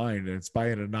State of Mind. And it's by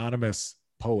an anonymous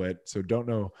poet. So don't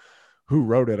know who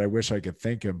wrote it. I wish I could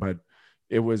thank him, but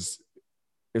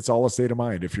it's all a state of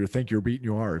mind. If you think you're beaten,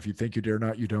 you are. If you think you dare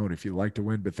not, you don't. If you like to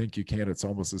win, but think you can, it's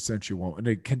almost a sense you won't. And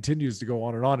it continues to go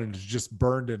on. And it's just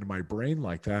burned into my brain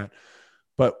like that.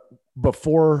 But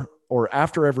before or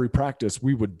after every practice,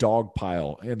 we would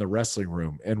dogpile in the wrestling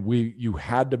room, and you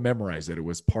had to memorize it. It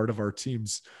was part of our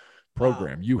team's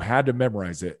program. Wow. You had to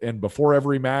memorize it. And before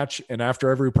every match and after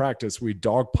every practice, we'd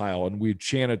dogpile and we'd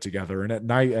chant it together. And at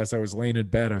night, as I was laying in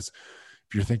bed, if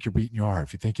you think you're beaten, you are.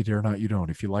 If you think you dare not, you don't.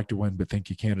 If you like to win, but think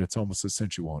you can, it's almost a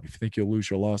cinch you won't. If you think you'll lose,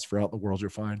 you're lost. For out in the world, you're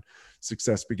fine.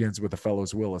 Success begins with a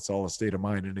fellow's will. It's all a state of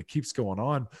mind. And it keeps going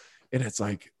on. And it's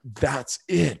like, that's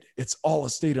it. It's all a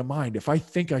state of mind. If I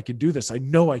think I can do this, I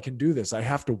know I can do this. I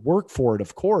have to work for it,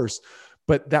 of course.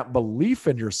 But that belief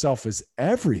in yourself is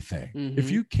everything. Mm-hmm. If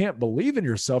you can't believe in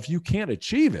yourself, you can't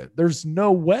achieve it. There's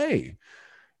no way.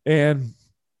 And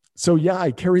so, yeah,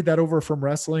 I carried that over from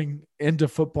wrestling into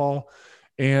football.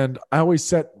 And I always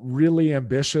set really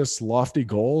ambitious, lofty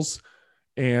goals.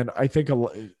 And I think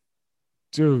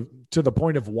to the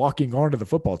point of walking onto the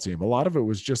football team, a lot of it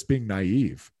was just being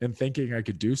naive and thinking I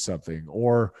could do something.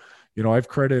 Or, I've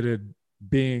credited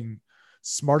being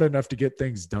smart enough to get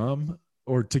things done,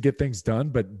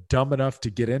 but dumb enough to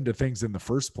get into things in the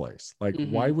first place. Like,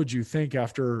 why would you think,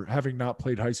 after having not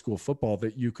played high school football,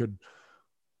 that you could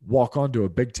walk onto a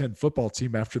Big Ten football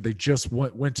team after they just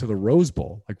went to the Rose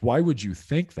Bowl? Like, why would you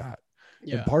think that?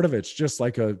 Yeah. And part of it's just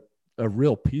like a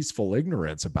real peaceful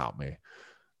ignorance about me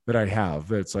that I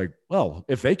have. It's like, well,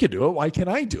 if they could do it, why can't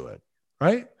I do it?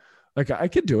 Right? Like, I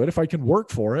could do it if I can work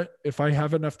for it. If I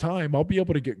have enough time, I'll be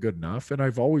able to get good enough. And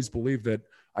I've always believed that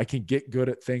I can get good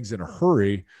at things in a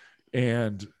hurry.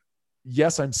 And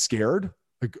yes, I'm scared.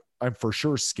 Like, I'm for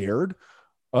sure scared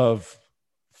of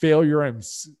failure. I'm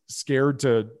scared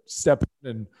to step in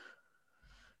and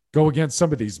go against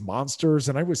some of these monsters.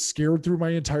 And I was scared through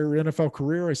my entire NFL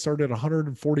career. I started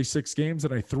 146 games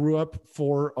and I threw up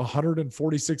for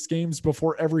 146 games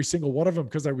before every single one of them,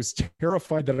 because I was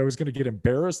terrified that I was going to get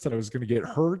embarrassed, that I was going to get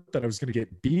hurt, that I was going to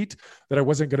get beat, that I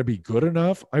wasn't going to be good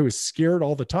enough. I was scared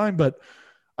all the time, but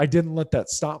I didn't let that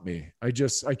stop me. I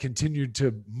continued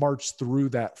to march through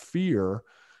that fear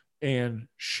and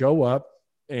show up.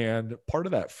 And part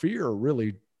of that fear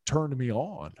really turned me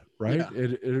on, right? Yeah.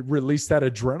 It released that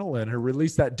adrenaline, it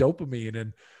released that dopamine.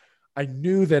 And I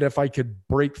knew that if I could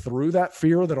break through that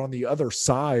fear, that on the other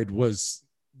side was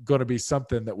going to be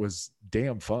something that was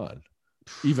damn fun,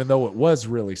 even though it was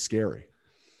really scary.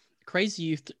 Crazy.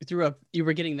 You threw up, you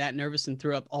were getting that nervous and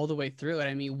threw up all the way through it.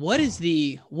 I mean, what is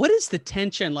the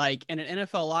tension like in an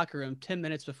NFL locker room 10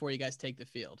 minutes before you guys take the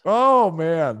field? Oh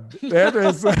man, that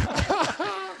is,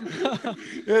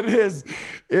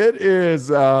 it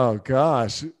is. Oh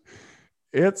gosh.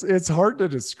 It's hard to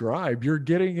describe. You're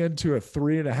getting into a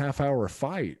 3.5 hour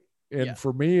fight. And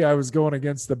for me, I was going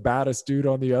against the baddest dude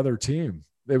on the other team.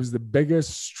 It was the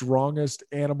biggest, strongest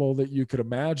animal that you could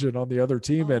imagine on the other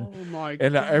team. And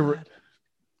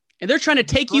they're trying to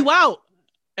take you out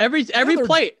every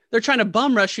play. They're trying to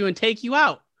bum rush you and take you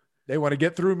out. They want to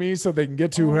get through me so they can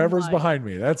get to whoever's behind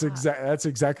me. That's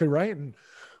exactly right. And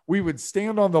we would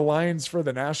stand on the lines for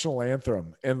the national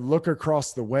anthem and look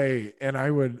across the way. And I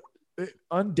would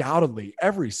undoubtedly,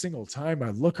 every single time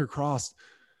I look across,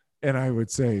 and I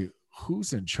would say,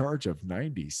 who's in charge of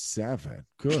 97?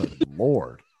 Good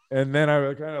Lord. And then I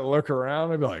would kind of look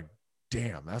around and be like,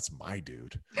 damn, that's my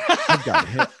dude.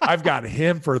 I've got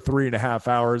him for 3.5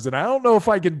 hours, and I don't know if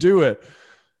I can do it,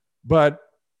 but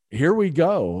here we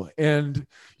go. And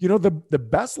the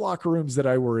best locker rooms that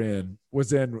I were in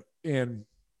was in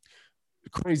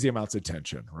crazy amounts of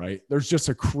tension, right? There's just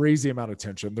a crazy amount of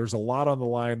tension. There's a lot on the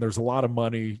line. There's a lot of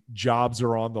money. Jobs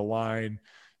are on the line.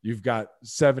 You've got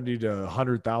 70 to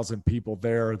 100,000 people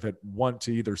there that want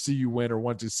to either see you win or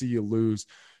want to see you lose.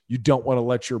 You don't want to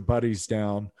let your buddies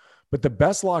down. But the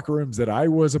best locker rooms that I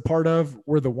was a part of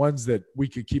were the ones that we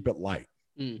could keep it light,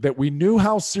 that we knew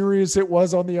how serious it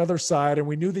was on the other side, and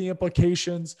we knew the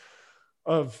implications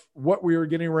of what we were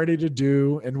getting ready to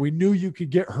do. And we knew you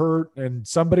could get hurt, and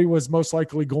somebody was most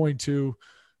likely going to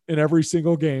in every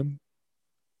single game.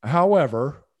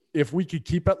 However, if we could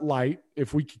keep it light,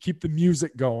 if we could keep the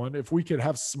music going, if we could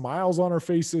have smiles on our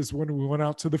faces when we went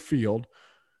out to the field,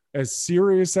 as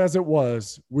serious as it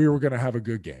was, we were going to have a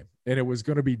good game and it was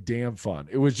going to be damn fun.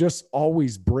 It was just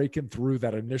always breaking through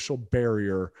that initial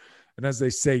barrier. And as they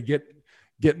say,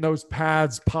 getting those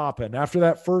pads popping. After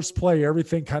that first play,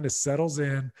 everything kind of settles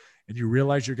in and you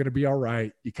realize you're going to be all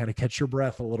right. You kind of catch your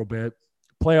breath a little bit.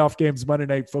 Playoff games, Monday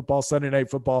Night Football, Sunday Night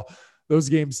Football, those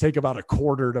games take about a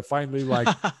quarter to finally like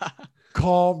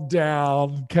calm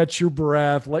down, catch your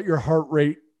breath, let your heart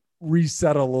rate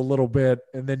resettle a little bit,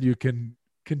 and then you can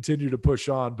continue to push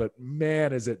on. But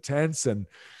man, is it tense. And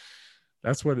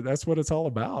that's what it's all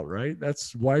about, right?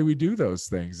 That's why we do those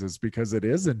things, is because it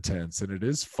is intense and it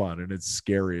is fun and it's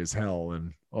scary as hell.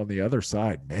 And on the other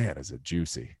side, man, is it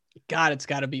juicy. God, it's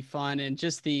got to be fun. And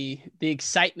just the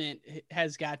excitement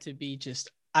has got to be just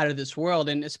out of this world.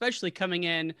 And especially coming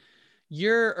in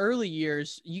your early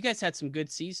years, you guys had some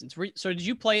good seasons. So did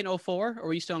you play in 2004 or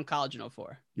were you still in college in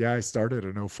 2004? Yeah, I started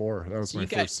in 2004. That was my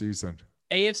first season.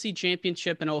 AFC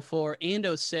championship in 2004 and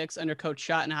 2006 under Coach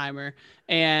Schottenheimer.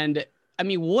 And I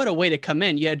mean, what a way to come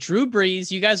in. You had Drew Brees.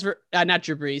 You guys were not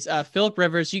Drew Brees, Phillip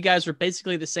Rivers. You guys were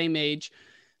basically the same age.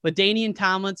 LaDainian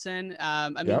Tomlinson.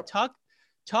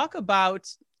 Talk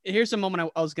about, here's a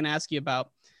moment I was going to ask you about.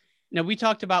 Now, we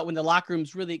talked about when the locker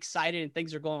room's really excited and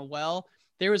things are going well.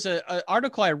 There was an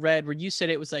article I read where you said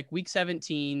it was like week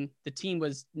 17. The team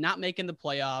was not making the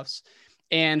playoffs.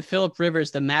 And Phillip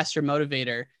Rivers, the master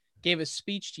motivator, gave a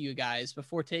speech to you guys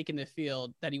before taking the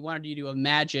field that he wanted you to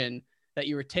imagine that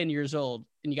you were 10 years old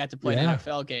and you got to play an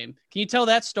NFL game. Can you tell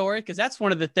that story? Because that's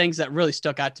one of the things that really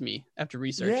stuck out to me after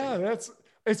researching. Yeah,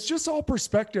 it's just all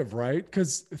perspective, right?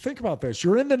 Because think about this.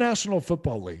 You're in the National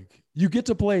Football League. You get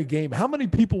to play a game. How many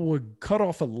people would cut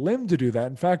off a limb to do that?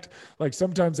 In fact, like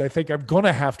sometimes I think I'm going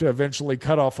to have to eventually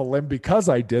cut off a limb because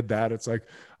I did that. It's like,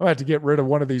 I have to get rid of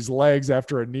one of these legs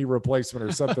after a knee replacement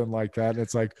or something like that. And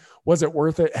it's like, was it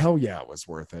worth it? Hell yeah, it was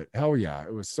worth it. Hell yeah.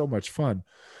 It was so much fun.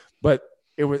 But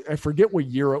I forget what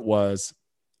year it was,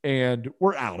 and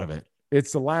we're out of it.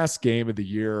 It's the last game of the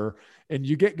year, and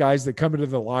you get guys that come into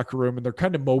the locker room and they're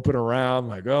kind of moping around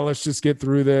like, oh, let's just get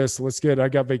through this. I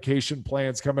got vacation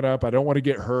plans coming up. I don't want to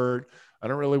get hurt. I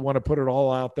don't really want to put it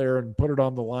all out there and put it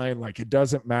on the line. Like, it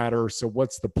doesn't matter. So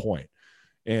what's the point?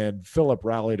 And Phillip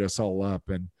rallied us all up,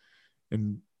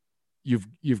 and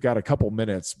you've got a couple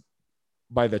minutes.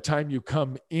 By the time you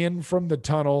come in from the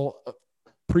tunnel,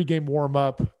 pregame warm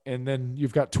up, and then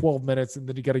you've got 12 minutes, and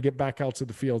then you got to get back out to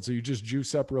the field. So you just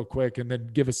juice up real quick and then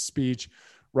give a speech,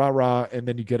 rah, and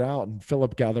then you get out. And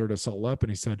Phillip gathered us all up and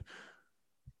he said,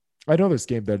 I know this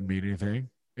game doesn't mean anything,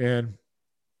 and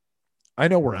I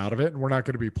know we're out of it and we're not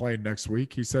going to be playing next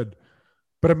week. He said,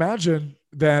 but imagine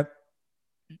that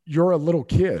you're a little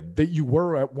kid that you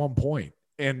were at one point,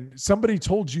 and somebody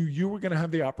told you were going to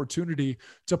have the opportunity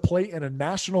to play in a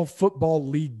National Football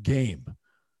League game.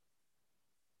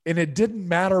 And it didn't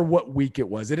matter what week it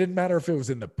was. It didn't matter if it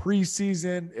was in the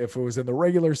preseason, if it was in the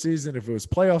regular season, if it was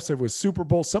playoffs, if it was Super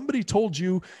Bowl. Somebody told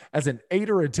you as an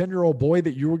 8 or a 10-year-old boy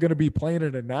that you were going to be playing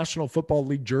in a National Football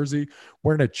League jersey,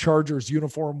 wearing a Chargers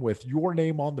uniform with your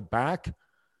name on the back.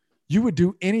 You would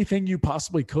do anything you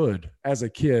possibly could as a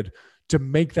kid to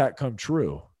make that come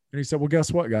true. And he said, well,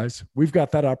 guess what, guys? We've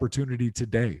got that opportunity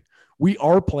today. We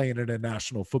are playing in a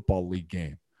National Football League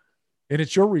game. And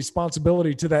it's your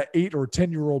responsibility to that 8 or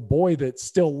 10-year-old boy that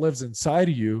still lives inside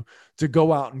of you to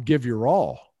go out and give your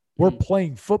all. We're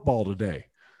playing football today.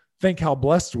 Think how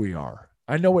blessed we are.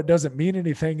 I know it doesn't mean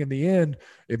anything in the end.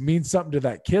 It means something to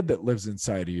that kid that lives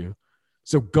inside of you.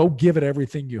 So go give it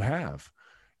everything you have.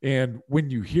 And when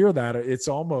you hear that,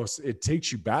 it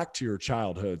takes you back to your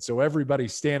childhood. So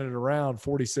everybody's standing around,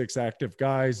 46 active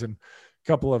guys and a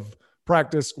couple of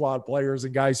practice squad players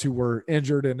and guys who were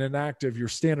injured and inactive. You're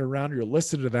standing around, you're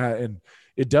listening to that. And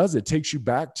it takes you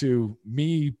back to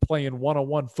me playing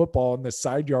one-on-one football in the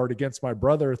side yard against my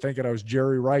brother, thinking I was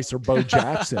Jerry Rice or Bo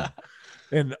Jackson.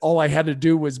 And all I had to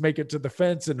do was make it to the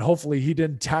fence, and hopefully he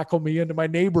didn't tackle me into my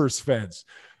neighbor's fence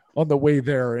on the way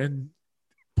there. And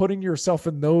putting yourself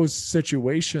in those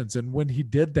situations. And when he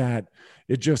did that,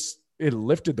 it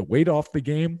lifted the weight off the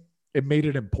game. It made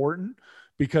it important.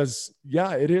 Because,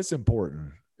 yeah, it is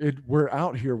important. We're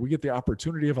out here. We get the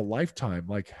opportunity of a lifetime.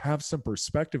 Like, have some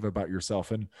perspective about yourself.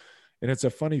 And it's a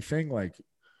funny thing. Like,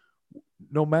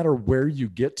 no matter where you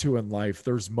get to in life,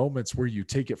 there's moments where you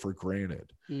take it for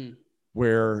granted,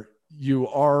 where you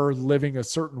are living a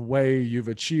certain way. You've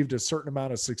achieved a certain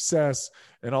amount of success.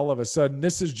 And all of a sudden,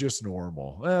 this is just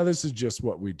normal. This is just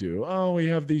what we do. Oh, we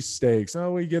have these steaks.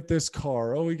 Oh, we get this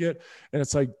car. And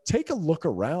it's like, take a look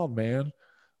around, man.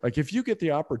 Like, if you get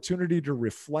the opportunity to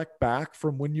reflect back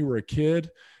from when you were a kid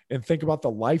and think about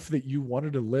the life that you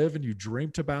wanted to live and you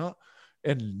dreamt about,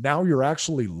 and now you're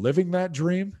actually living that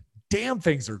dream, damn,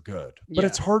 things are good. But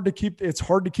it's hard to keep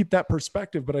that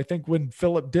perspective. But I think when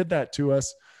Philip did that to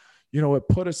us, it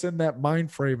put us in that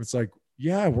mind frame. It's like,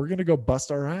 yeah, we're going to go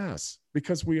bust our ass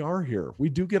because we are here. We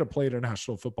do get to play at a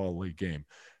National Football League game.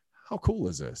 How cool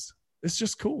is this? It's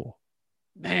just cool,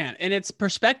 man. And it's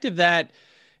perspective that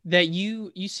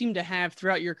you seem to have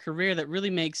throughout your career that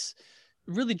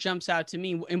really jumps out to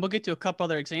me. And we'll get to a couple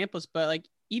other examples, but like,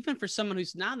 even for someone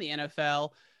who's not in the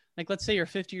NFL, like let's say you're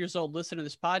 50 years old listening to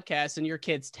this podcast and your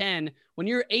kid's 10, when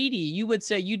you're 80, you would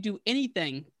say you'd do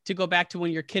anything to go back to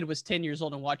when your kid was 10 years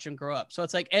old and watch him grow up. So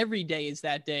it's like every day is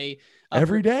that day.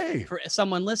 Every day for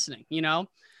someone listening,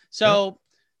 So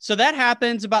that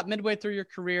happens about midway through your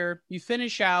career. You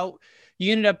finish out,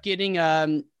 you ended up getting,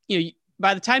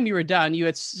 by the time you were done, you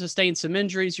had sustained some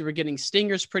injuries. You were getting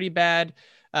stingers pretty bad.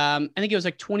 I think it was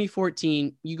like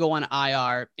 2014, you go on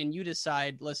IR and you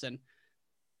decide, listen,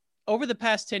 over the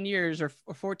past 10 years or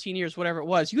 14 years, whatever it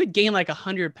was, you had gained like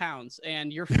 100 pounds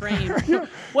and your frame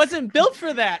wasn't built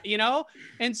for that,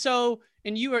 And so,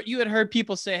 and you had heard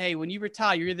people say, hey, when you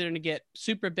retire, you're either going to get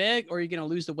super big or you're going to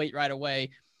lose the weight right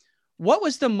away. What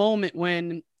was the moment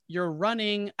when you're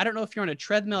running? I don't know if you're on a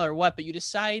treadmill or what, but you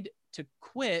decide to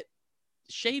quit,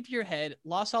 shaved your head,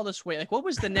 lost all this weight. Like, what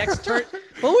was the next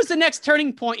what was the next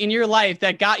turning point in your life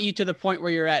that got you to the point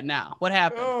where you're at now? What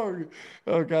happened?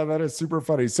 Oh God, that is super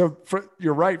funny. So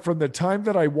you're right. From the time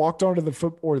that I walked onto the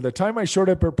football, or the time I showed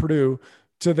up at Purdue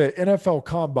to the NFL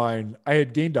Combine, I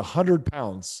had gained 100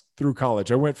 pounds through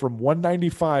college. I went from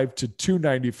 195 to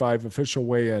 295 official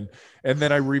weigh-in. And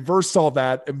then I reversed all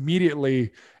that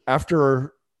immediately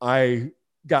after I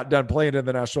got done playing in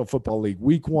the National Football League.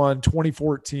 Week 1,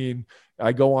 2014,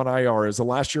 I go on IR. It was the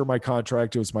last year of my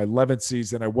contract. It was my 11th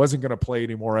season. I wasn't going to play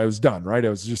anymore. I was done, right? I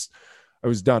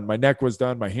was done. My neck was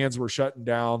done. My hands were shutting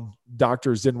down.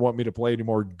 Doctors didn't want me to play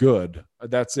anymore. Good.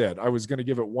 That's it. I was going to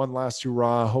give it one last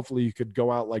hurrah. Hopefully you could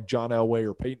go out like John Elway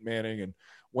or Peyton Manning and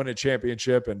win a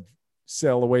championship and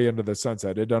sail away into the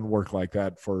sunset. It doesn't work like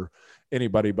that for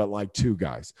anybody but like two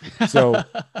guys. So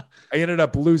I ended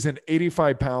up losing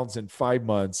 85 pounds in 5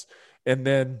 months. And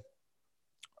then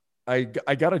I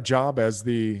got a job as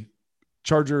the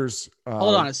Chargers.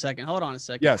 Hold on a second.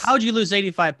 Yes. How'd you lose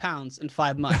 85 pounds in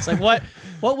 5 months? Like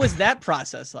what was that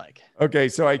process like? Okay.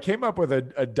 So I came up with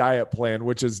a diet plan,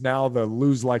 which is now the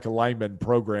Lose Like a Lineman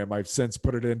program. I've since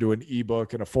put it into an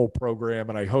ebook and a full program,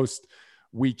 and I host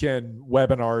weekend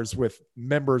webinars with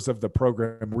members of the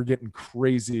program. We're getting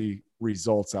crazy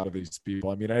results out of these people.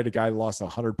 I mean, I had a guy who lost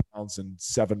 100 pounds in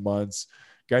 7 months.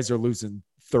 Guys are losing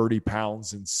 30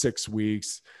 pounds in 6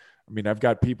 weeks. I mean, I've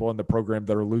got people in the program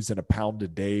that are losing a pound a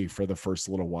day for the first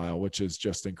little while, which is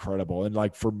just incredible. And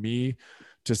like for me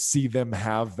to see them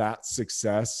have that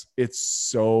success, it's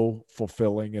so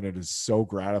fulfilling and it is so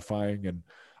gratifying. And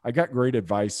I got great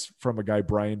advice from a guy,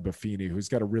 Brian Buffini, who's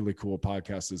got a really cool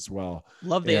podcast as well.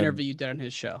 Love the interview you did on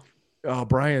his show. Oh,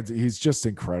 Brian, he's just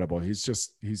incredible.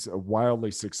 He's a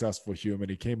wildly successful human.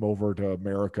 He came over to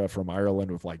America from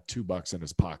Ireland with like $2 in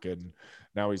his pocket. And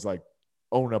now he's like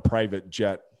own a private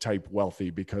jet type wealthy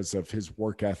because of his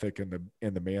work ethic and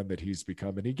the man that he's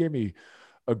become. And he gave me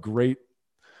a great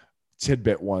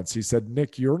tidbit once. He said,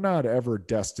 Nick, you're not ever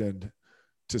destined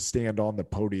to stand on the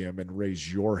podium and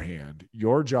raise your hand.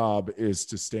 Your job is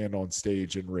to stand on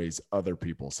stage and raise other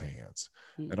people's hands.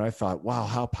 And I thought, wow,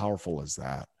 how powerful is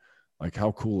that? Like,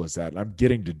 how cool is that? And I'm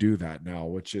getting to do that now,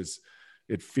 which is,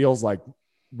 it feels like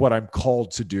what I'm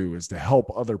called to do is to help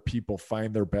other people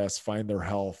find their best, find their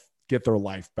health, get their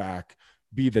life back,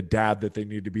 be the dad that they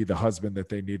need to be, the husband that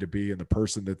they need to be, and the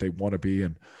person that they want to be.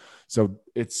 And so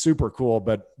it's super cool.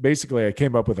 But basically I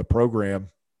came up with a program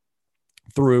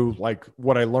through like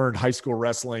what I learned, high school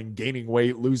wrestling, gaining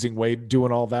weight, losing weight,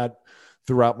 doing all that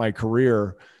throughout my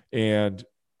career. And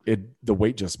the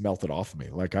weight just melted off of me.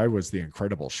 Like I was the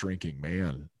incredible shrinking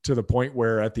man, to the point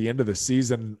where at the end of the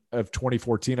season of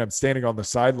 2014, I'm standing on the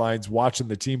sidelines watching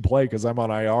the team play because I'm on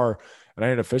IR, and I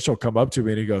had an official come up to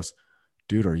me and he goes,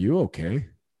 dude, are you okay?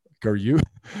 Are you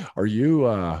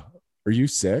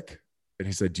sick? And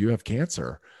he said, do you have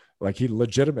cancer? Like he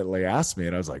legitimately asked me,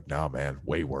 and I was like, no, man,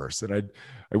 way worse. And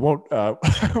I won't I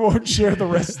won't share the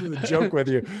rest of the joke with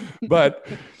you, but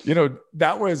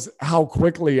that was how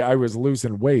quickly I was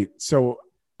losing weight. So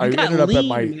I ended up at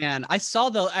my man. I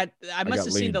saw I must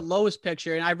have seen the lowest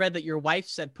picture, and I read that your wife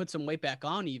said put some weight back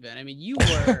on. Even I mean, you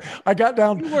were. I got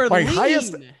down. You were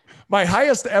my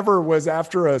highest ever was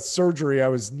after a surgery. I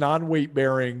was non-weight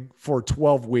bearing for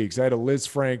 12 weeks. I had a Liz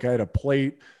Frank. I had a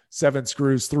plate, 7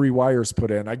 screws, 3 wires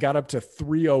put in. I got up to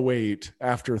 308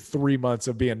 after 3 months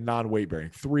of being non-weight bearing.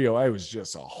 30, I was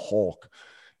just a Hulk.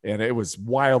 and it was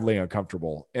wildly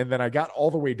uncomfortable. And then I got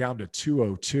all the way down to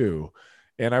 202.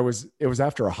 And it was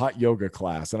after a hot yoga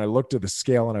class, and I looked at the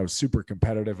scale and I was super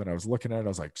competitive, and I was looking at it. I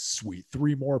was like, sweet,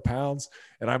 3 more pounds.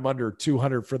 And I'm under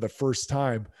 200 for the first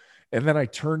time. And then I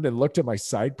turned and looked at my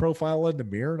side profile in the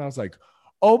mirror, and I was like,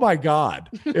 oh my God,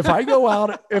 if I go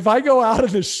out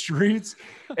of the streets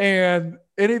and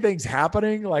anything's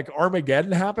happening, like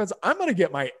Armageddon happens, I'm going to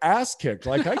get my ass kicked.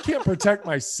 Like, I can't protect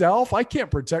myself. I can't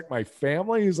protect my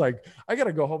family. He's like, I got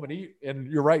to go home and eat.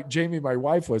 And you're right, Jamie, my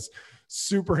wife, was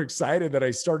super excited that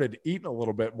I started eating a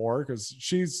little bit more, because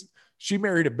she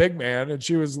married a big man, and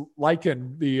she was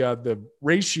liking the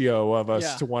ratio of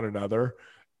us to one another.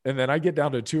 And then I get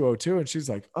down to 202, and she's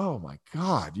like, oh my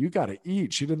God, you got to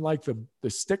eat. She didn't like the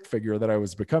stick figure that I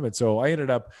was becoming. So I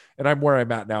ended up, and I'm where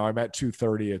I'm at now. I'm at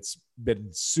 230. It's been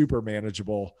super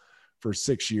manageable for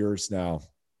 6 years now.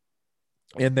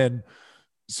 And then,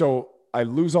 so I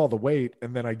lose all the weight,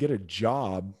 and then I get a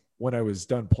job when I was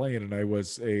done playing, and I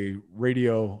was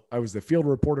the field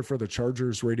reporter for the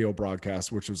Chargers radio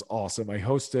broadcast, which was awesome. I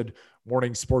hosted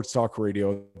morning sports talk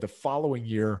radio. The following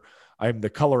year, I'm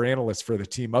the color analyst for the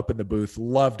team up in the booth.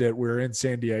 Loved it. We were in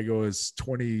San Diego as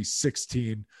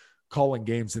 2016 calling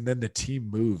games, and then the team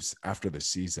moves after the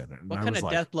season. And what kind of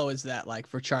death blow is that like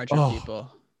for Charger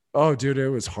people? Oh, dude, it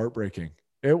was heartbreaking.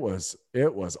 It was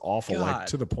awful. God. Like,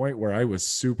 to the point where I was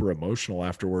super emotional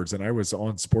afterwards. And I was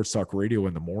on sports talk radio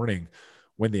in the morning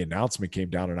when the announcement came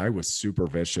down, and I was super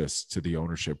vicious to the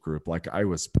ownership group. Like, I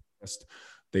was pissed.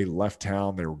 They left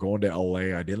town. They were going to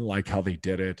LA. I didn't like how they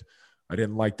did it. I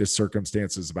didn't like the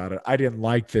circumstances about it. I didn't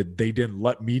like that they didn't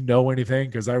let me know anything,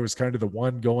 because I was kind of the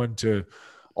one going to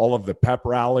all of the pep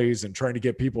rallies and trying to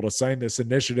get people to sign this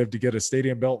initiative to get a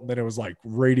stadium built. And then it was like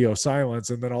radio silence.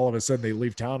 And then all of a sudden they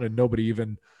leave town, and nobody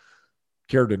even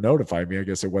cared to notify me. I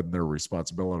guess it wasn't their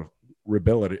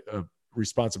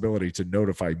responsibility to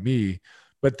notify me.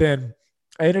 But then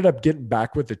I ended up getting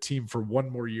back with the team for one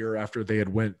more year after they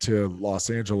had went to Los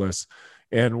Angeles,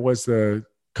 and was the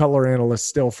color analyst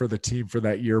still for the team for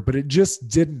that year. But it just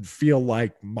didn't feel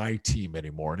like my team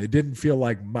anymore. And it didn't feel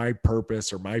like my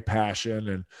purpose or my passion.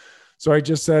 And so I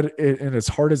just said, and as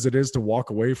hard as it is to walk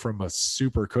away from a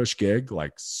super cush gig,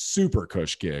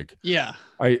 Yeah.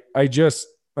 I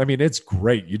mean, it's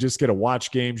great. You just get to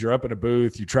watch games. You're up in a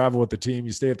booth, you travel with the team,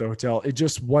 you stay at the hotel. It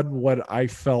just wasn't what I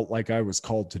felt like I was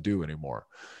called to do anymore.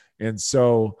 And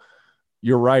so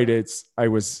you're right. I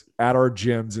was at our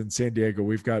gyms in San Diego.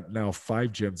 We've got now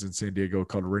 5 gyms in San Diego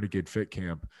called Renegade Fit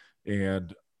Camp.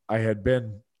 And I had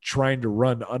been trying to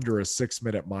run under a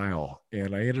 6-minute mile,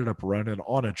 and I ended up running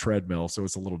on a treadmill. So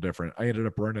it's a little different. I ended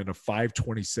up running a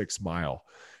 5:26 mile,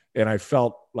 and I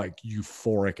felt like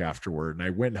euphoric afterward. And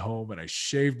I went home and I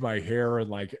shaved my hair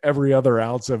and like every other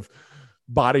ounce of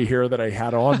body hair that I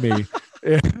had on me.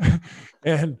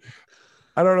 and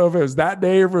I don't know if it was that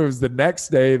day or if it was the next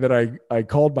day that I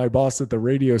called my boss at the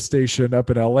radio station up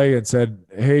in LA and said,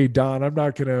 hey, Don, I'm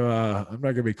not going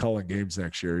to be calling games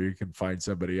next year. You can find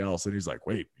somebody else. And he's like,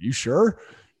 wait, you sure?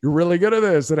 You're really good at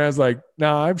this. And I was like,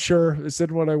 no, I'm sure. This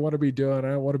isn't what I want to be doing. I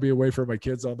don't want to be away from my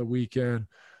kids on the weekend.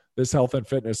 This health and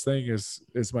fitness thing is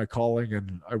my calling,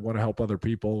 and I want to help other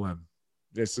people. And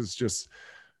this is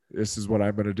what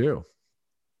I'm going to do.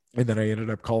 And then I ended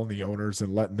up calling the owners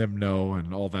and letting them know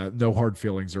and all that. No hard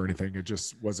feelings or anything. It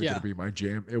just wasn't going to be my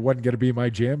jam. It wasn't going to be my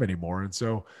jam anymore. And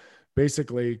so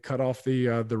basically cut off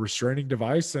the restraining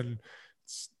device, and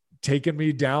it's taken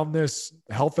me down this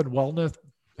health and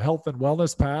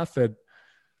wellness path that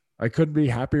I couldn't be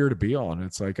happier to be on.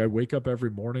 It's like I wake up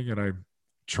every morning and I'm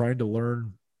trying to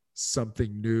learn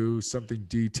something new, something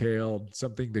detailed,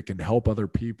 something that can help other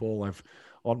people. I've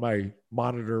on my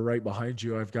monitor right behind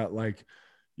you, I've got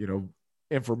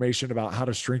information about how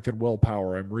to strengthen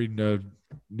willpower. I'm reading a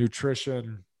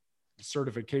nutrition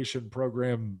certification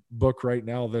program book right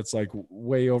now that's like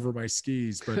way over my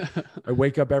skis, but I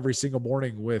wake up every single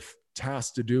morning with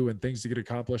tasks to do and things to get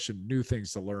accomplished and new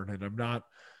things to learn. And I'm not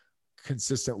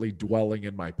consistently dwelling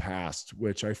in my past,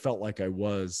 which I felt like I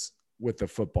was with the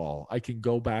football. I can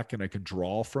go back and I can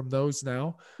draw from those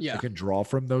now. Yeah. I can draw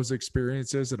from those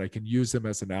experiences, and I can use them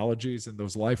as analogies, and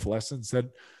those life lessons that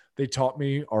they taught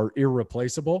me are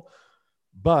irreplaceable.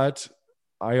 But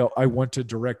I want to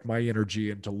direct my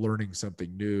energy into learning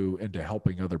something new and to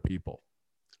helping other people.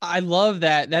 I love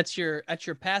that. That's your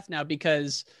path now,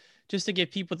 because just to give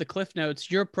people the cliff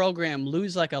notes, your program,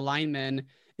 Lose Like a Lineman,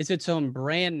 is its own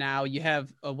brand now. You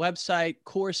have a website,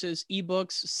 courses,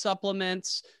 ebooks,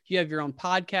 supplements. You have your own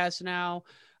podcast now.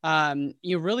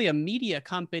 You're really a media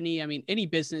company. I mean, any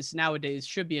business nowadays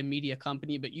should be a media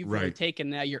company, but you've really taken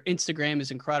that. Your Instagram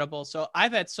is incredible. So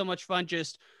I've had so much fun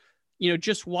just,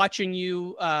 just watching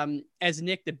you as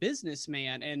Nick, the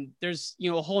businessman, and there's,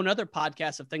 a whole nother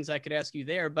podcast of things I could ask you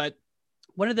there. But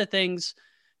one of the things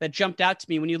that jumped out to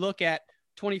me when you look at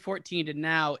 2014 to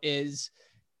now is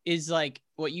like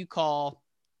what you call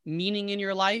meaning in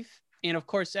your life. And of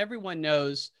course, everyone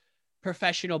knows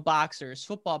professional boxers,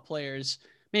 football players,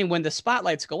 man, when the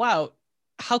spotlights go out,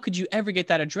 how could you ever get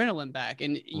that adrenaline back?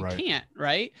 And you can't,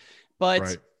 right?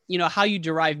 But, how you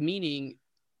derive meaning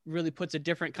really puts a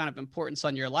different kind of importance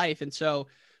on your life. And so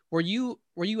were you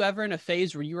ever in a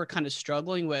phase where you were kind of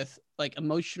struggling with like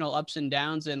emotional ups and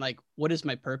downs and like, what is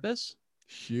my purpose?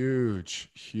 Huge.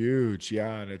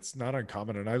 Yeah. And it's not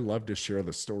uncommon. And I love to share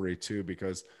the story too,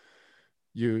 because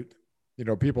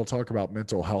people talk about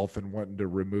mental health and wanting to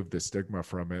remove the stigma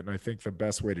from it. And I think the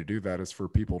best way to do that is for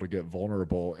people to get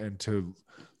vulnerable and to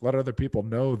let other people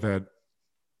know that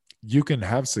you can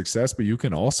have success, but you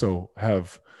can also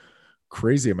have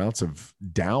crazy amounts of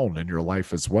down in your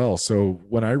life as well. So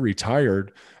when I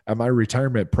retired, at my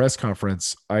retirement press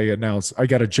conference, I announced I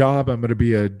got a job. I'm going to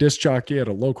be a disc jockey at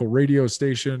a local radio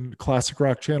station. Classic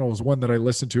Rock Channel was one that I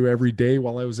listened to every day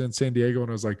while I was in San Diego. And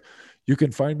I was like, you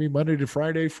can find me Monday to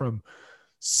Friday from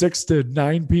 6 to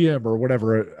 9 p.m. or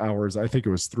whatever hours. I think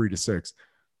it was 3 to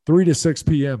 6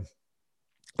 p.m.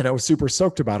 And I was super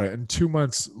stoked about it. And 2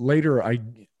 months later, I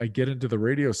get into the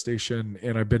radio station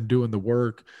and I've been doing the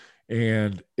work,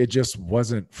 and it just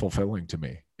wasn't fulfilling to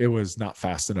me. It was not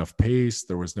fast enough pace.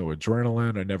 There was no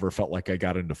adrenaline. I never felt like I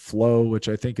got into flow, which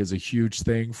I think is a huge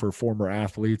thing for former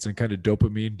athletes and kind of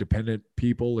dopamine dependent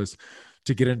people, is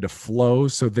to get into flow.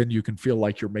 So then you can feel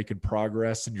like you're making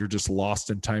progress and you're just lost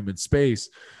in time and space.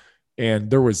 And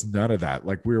there was none of that.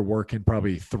 Like, we were working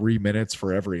probably 3 minutes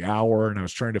for every hour, and I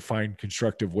was trying to find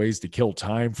constructive ways to kill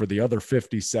time for the other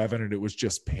 57. And it was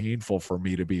just painful for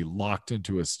me to be locked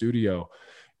into a studio.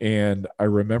 And I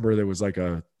remember there was like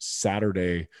a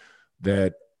Saturday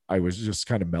that I was just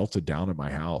kind of melted down at my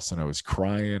house, and I was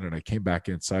crying, and I came back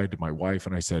inside to my wife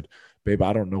and I said, babe,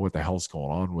 I don't know what the hell's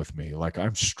going on with me. Like,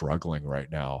 I'm struggling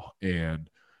right now. And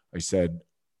I said,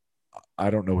 I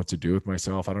don't know what to do with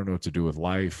myself. I don't know what to do with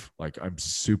life. Like, I'm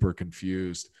super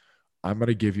confused. I'm going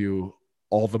to give you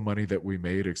all the money that we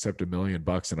made except $1 million,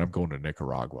 and I'm going to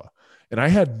Nicaragua. And I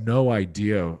had no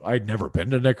idea. I'd never been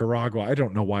to Nicaragua. I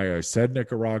don't know why I said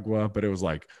Nicaragua, but it was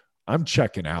like, I'm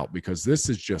checking out because this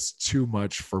is just too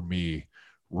much for me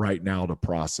right now to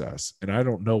process. And I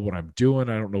don't know what I'm doing.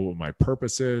 I don't know what my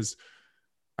purpose is.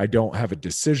 I don't have a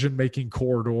decision-making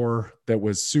corridor that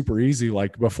was super easy.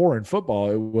 Like before in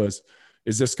football, it was,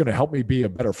 is this going to help me be a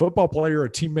better football player, a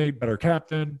teammate, better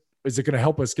captain? Is it going to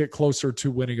help us get closer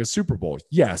to winning a Super Bowl?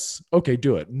 Yes. Okay,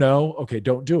 do it. No. Okay,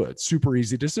 don't do it. Super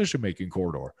easy decision-making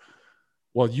corridor.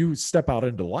 Well, you step out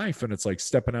into life and it's like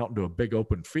stepping out into a big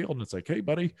open field. And it's like, hey,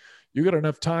 buddy, you got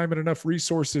enough time and enough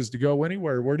resources to go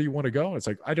anywhere. Where do you want to go? It's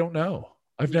like, I don't know.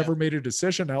 I've never made a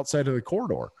decision outside of the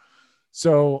corridor.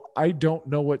 So I don't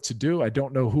know what to do. I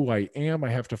don't know who I am. I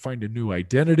have to find a new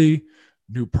identity,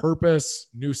 new purpose,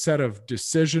 new set of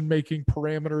decision-making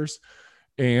parameters.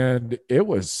 And it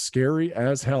was scary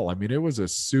as hell. I mean, it was a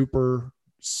super,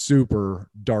 super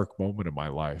dark moment in my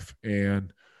life.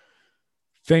 And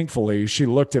thankfully, she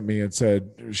looked at me and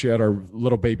said, she had our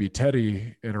little baby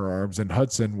Teddy in her arms, and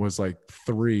Hudson was like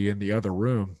 3 in the other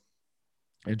room.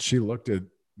 And she looked at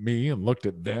me and looked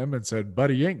at them and said,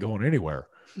 buddy, you ain't going anywhere.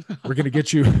 We're going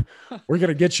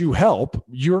to get you help.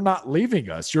 You're not leaving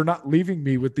us. You're not leaving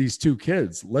me with these 2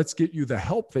 kids. Let's get you the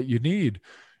help that you need.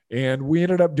 And we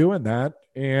ended up doing that.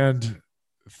 And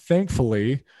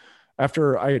thankfully,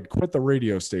 after I had quit the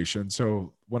radio station,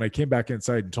 so when I came back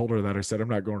inside and told her that, I said, I'm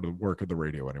not going to work at the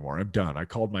radio anymore. I'm done. I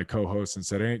called my co-host and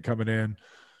said, I ain't coming in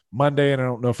Monday, and I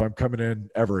don't know if I'm coming in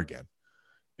ever again.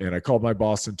 And I called my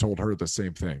boss and told her the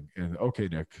same thing. And okay,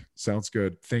 Nick, sounds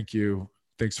good. Thank you.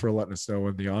 Thanks for letting us know,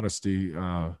 and the honesty,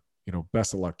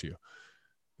 best of luck to you.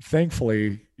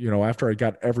 Thankfully, after I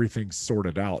got everything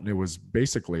sorted out, and it was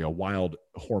basically a wild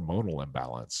hormonal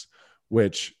imbalance,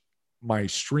 which my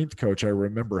strength coach, I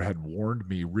remember, had warned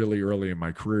me really early in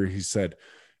my career. He said,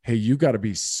 hey, you got to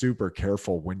be super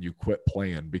careful when you quit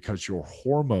playing, because your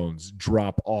hormones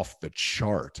drop off the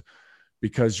chart,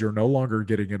 because you're no longer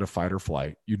getting into fight or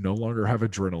flight. You no longer have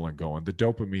adrenaline going. The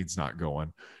dopamine's not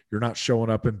going. You're not showing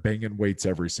up and banging weights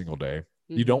every single day.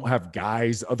 Mm-hmm. You don't have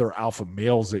guys, other alpha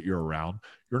males that you're around.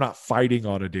 You're not fighting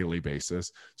on a daily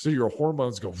basis. So your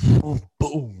hormones go boom,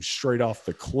 boom, straight off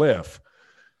the cliff.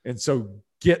 And so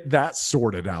get that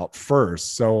sorted out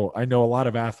first. So I know a lot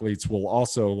of athletes will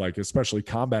also, like, especially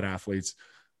combat athletes,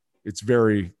 it's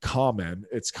very common.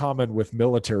 It's common with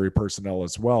military personnel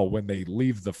as well. When they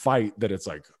leave the fight, that it's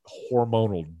like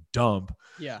hormonal dump.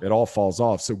 Yeah. It all falls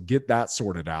off. So get that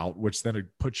sorted out, which then it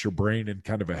puts your brain in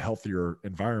kind of a healthier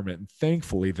environment. And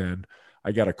thankfully, then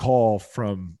I got a call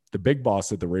from the big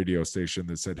boss at the radio station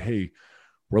that said, hey,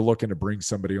 we're looking to bring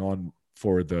somebody on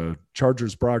for the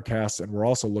Chargers broadcast. And we're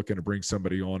also looking to bring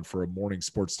somebody on for a morning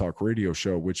sports talk radio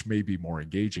show, which may be more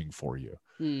engaging for you.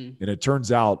 And it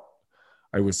turns out,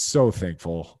 I was so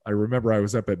thankful. I remember I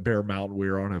was up at Bear Mountain. We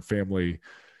were on a family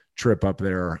trip up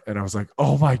there, and I was like,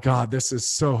 oh my God, this is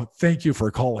so, thank you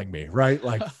for calling me, right?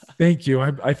 Like, thank you.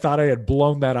 I thought I had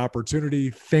blown that opportunity.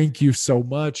 Thank you so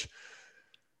much.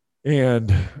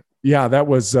 And yeah, that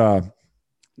was,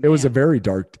 it was a very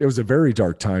dark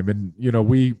time. And, you know,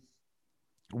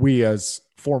 we as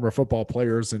former football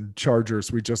players and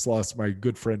Chargers, we just lost my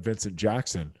good friend, Vincent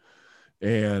Jackson.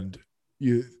 And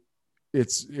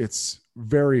it's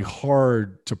very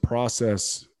hard to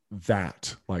process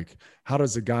that. Like, how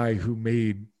does a guy who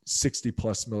made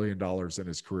 $60+ million in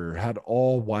his career, had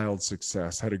all wild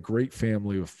success, had a great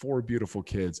family with 4 beautiful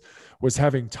kids, was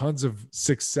having tons of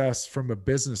success from a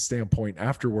business standpoint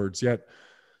afterwards, yet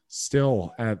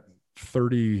still at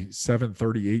 37,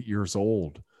 38 years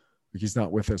old, he's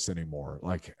not with us anymore.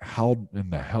 Like, how in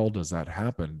the hell does that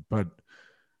happen? But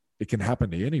it can happen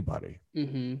to anybody.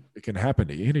 It can happen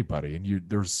to anybody. And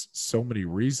there's so many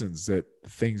reasons that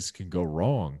things can go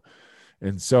wrong.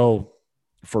 And so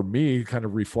for me, kind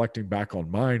of reflecting back on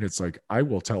mine, it's like, I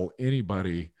will tell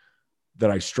anybody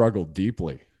that I struggled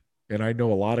deeply. And I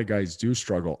know a lot of guys do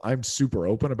struggle. I'm super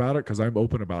open about it because I'm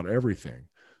open about everything.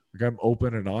 Like, I'm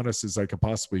open and honest as I can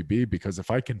possibly be, because if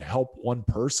I can help one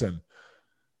person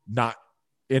not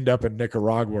end up in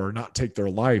Nicaragua or not take their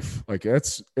life, like,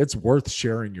 it's worth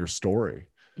sharing your story.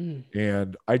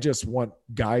 And I just want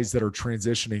guys that are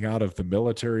transitioning out of the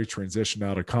military, transition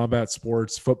out of combat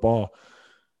sports, football,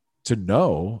 to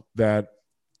know that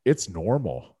it's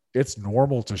normal. It's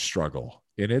normal to struggle.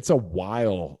 And it's a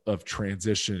while of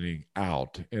transitioning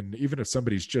out. And even if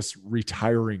somebody's just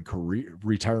retiring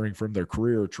from their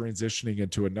career, transitioning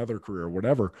into another career,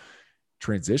 whatever,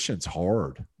 transition's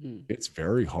hard. It's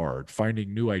very hard.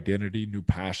 Finding new identity, new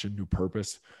passion, new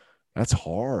purpose, that's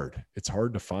hard. It's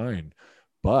hard to find.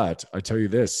 But I tell you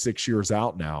this, 6 years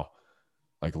out now,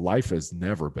 like, life has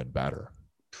never been better.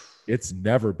 It's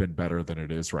never been better than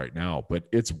it is right now, but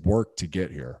it's work to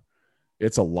get here.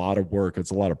 It's a lot of work. It's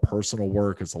a lot of personal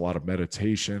work. It's a lot of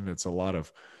meditation. It's a lot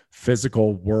of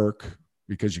physical work,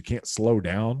 because you can't slow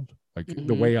down. Like,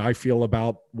 the way I feel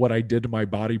about what I did to my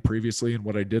body previously and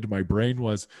what I did to my brain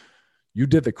was, you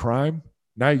did the crime.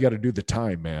 Now you got to do the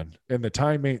time, man. And the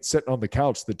time ain't sitting on the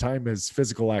couch. The time is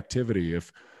physical activity.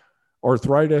 If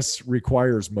arthritis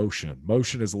requires motion,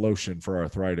 motion is lotion for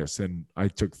arthritis. And I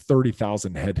took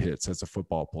 30,000 head hits as a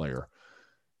football player.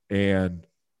 And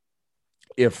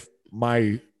if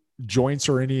my joints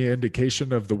are any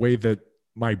indication of the way that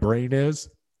my brain is,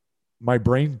 my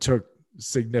brain took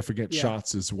significant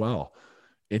shots as well.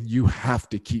 And you have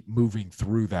to keep moving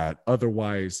through that.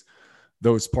 Otherwise,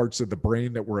 those parts of the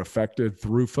brain that were affected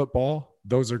through football,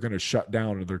 those are going to shut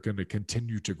down and they're going to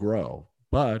continue to grow.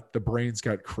 But the brain's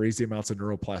got crazy amounts of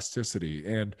neuroplasticity.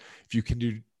 And if you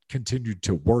can continue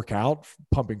to work out,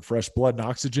 pumping fresh blood and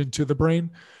oxygen to the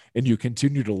brain, and you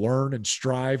continue to learn and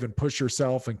strive and push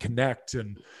yourself and connect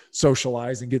and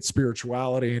socialize and get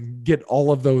spirituality and get all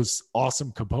of those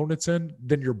awesome components in,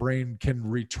 then your brain can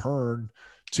return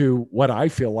to what I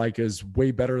feel like is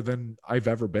way better than I've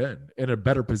ever been, in a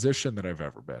better position than I've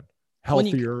ever been.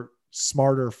 Healthier,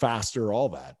 smarter, faster, all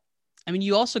that. I mean,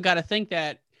 you also got to think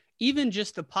that even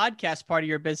just the podcast part of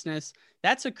your business,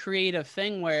 that's a creative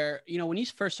thing where, you know, when you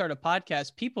first start a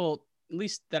podcast, people, at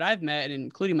least that I've met, and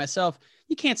including myself,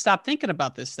 you can't stop thinking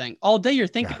about this thing all day. You're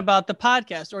thinking about the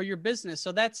podcast or your business.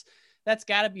 So that's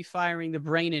got to be firing the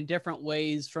brain in different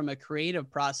ways from a creative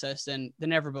process than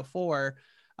ever before.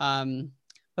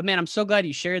 But man, I'm so glad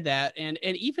you shared that. And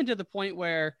even to the point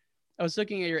where I was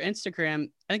looking at your Instagram,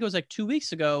 I think it was like 2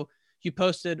 weeks ago, you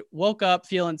posted, woke up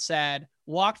feeling sad,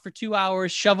 walked for 2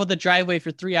 hours, shoveled the driveway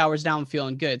for 3 hours, now I'm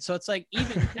feeling good. So it's like,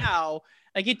 even now,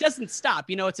 like, it doesn't stop,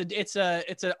 you know, it's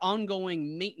an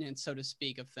ongoing maintenance, so to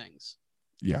speak, of things.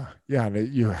 Yeah.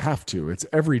 You have to, it's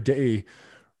every day,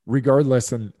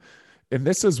 regardless. And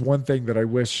this is one thing that I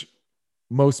wish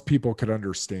most people could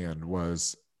understand,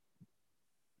 was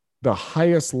the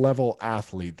highest level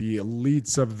athlete, the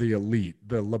elites of the elite,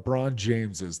 the LeBron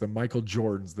Jameses, the Michael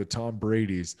Jordans, the Tom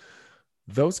Bradys,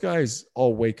 those guys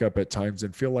all wake up at times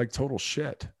and feel like total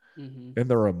shit. And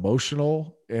they're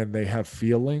emotional and they have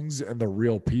feelings and they're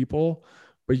real people,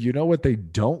 But you know what they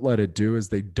don't let it do is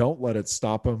they don't let it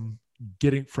stop them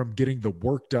getting the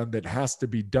work done that has to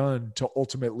be done to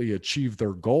ultimately achieve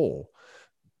their goal.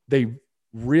 They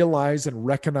realize and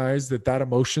recognize that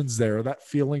emotion's there, that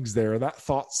feeling's there, that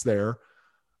thought's there.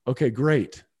 Okay,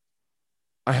 great.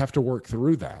 I have to work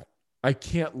through that. I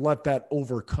can't let that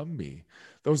overcome me.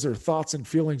 Those are thoughts and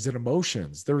feelings and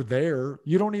emotions. They're there.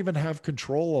 You don't even have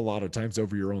control a lot of times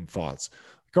over your own thoughts.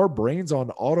 Like our brain's on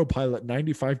autopilot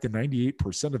 95 to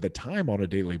 98% of the time on a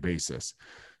daily basis.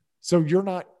 So you're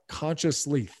not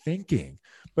consciously thinking,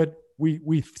 but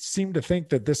we seem to think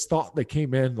that this thought that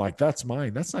came in, like, that's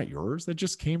mine. That's not yours. That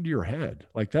just came to your head.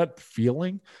 Like that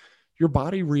feeling, your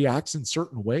body reacts in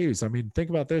certain ways. I mean, think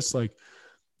about this. Like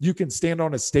you can stand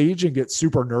on a stage and get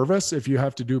super nervous if you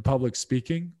have to do public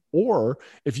speaking, or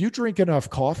if you drink enough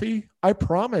coffee, I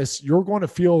promise you're going to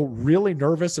feel really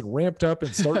nervous and ramped up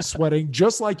and start sweating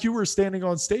just like you were standing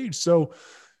on stage. So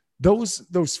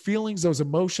those feelings, those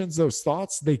emotions, those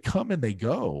thoughts, they come and they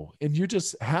go. And you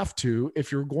just have to, if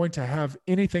you're going to have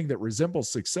anything that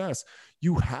resembles success,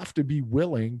 you have to be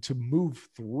willing to move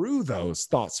through those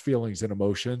thoughts, feelings, and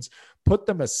emotions, put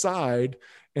them aside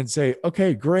and say,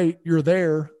 okay, great, you're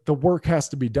there. The work has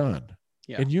to be done.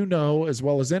 Yeah. And you know, as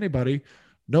well as anybody,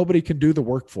 nobody can do the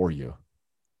work for you.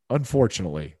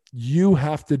 Unfortunately, you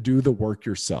have to do the work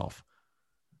yourself.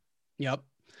 Yep.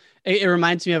 It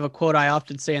reminds me of a quote I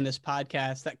often say in this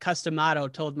podcast that Cus D'Amato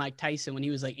told Mike Tyson when he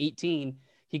was like 18.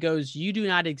 He goes, "You do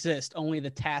not exist. Only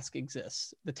the task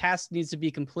exists. The task needs to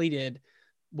be completed,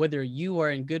 whether you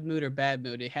are in good mood or bad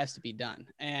mood. It has to be done."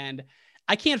 And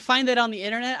I can't find that on the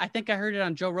internet. I think I heard it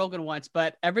on Joe Rogan once,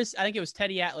 but I think it was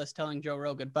Teddy Atlas telling Joe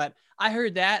Rogan, but I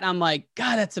heard that and I'm like,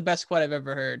 God, that's the best quote I've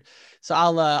ever heard. So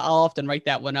I'll often write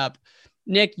that one up.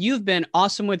 Nick, you've been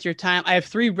awesome with your time. I have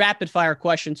 3 rapid fire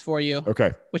questions for you.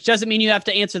 Okay. Which doesn't mean you have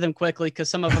to answer them quickly because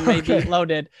some of them may be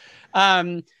loaded.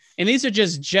 And these are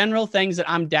just general things that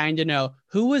I'm dying to know.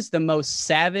 Who was the most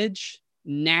savage,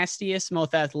 nastiest,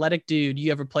 most athletic dude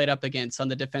you ever played up against on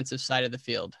the defensive side of the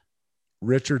field?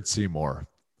 Richard Seymour,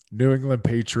 New England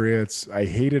Patriots. I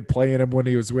hated playing him when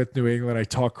he was with New England. I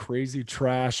talked crazy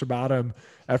trash about him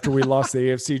after we lost the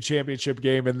AFC Championship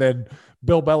game. And then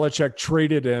Bill Belichick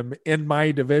traded him in my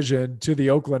division to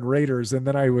the Oakland Raiders. And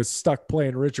then I was stuck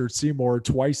playing Richard Seymour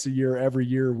twice a year, every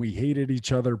year. We hated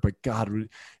each other, but God,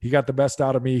 he got the best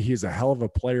out of me. He's a hell of a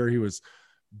player. He was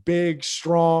big,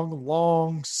 strong,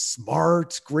 long,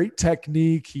 smart, great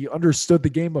technique. He understood the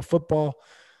game of football.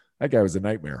 That guy was a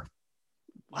nightmare.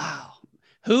 Wow.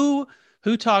 Who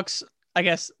talks, I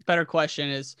guess, better question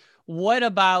is, what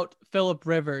about Phillip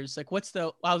Rivers? Like,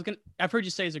 I've heard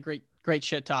you say he's a great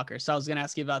shit talker. So I was going to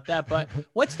ask you about that, but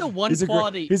what's the one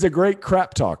quality? He's a great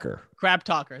crap talker. Crap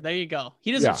talker. There you go.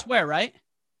 He doesn't swear, right?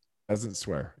 Doesn't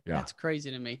swear. Yeah. That's crazy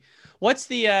to me. What's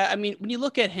the, when you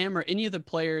look at him or any of the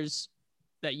players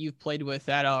that you've played with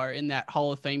that are in that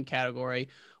Hall of Fame category,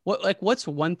 what's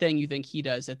one thing you think he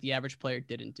does that the average player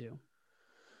didn't do?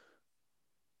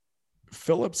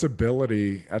 Phillip's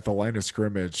ability at the line of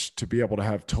scrimmage to be able to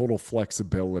have total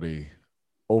flexibility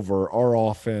over our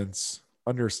offense,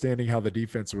 understanding how the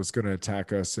defense was going to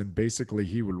attack us. And basically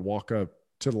he would walk up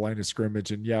to the line of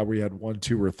scrimmage and we had 1,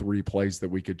 2, or 3 plays that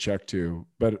we could check to,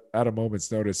 but at a moment's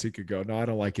notice, he could go, no, I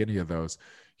don't like any of those.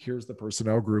 Here's the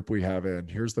personnel group we have in,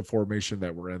 here's the formation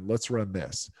that we're in. Let's run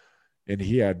this. And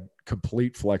he had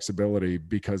complete flexibility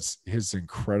because his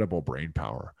incredible brain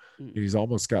power. He's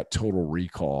almost got total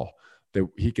recall that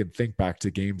he can think back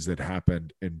to games that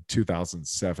happened in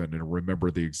 2007 and remember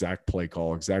the exact play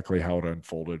call, exactly how it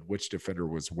unfolded, which defender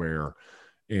was where.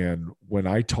 And when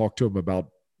I talk to him about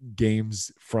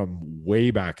games from way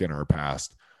back in our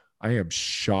past, I am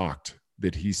shocked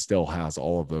that he still has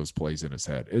all of those plays in his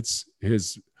head. It's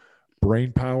his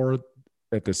brain power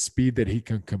at the speed that he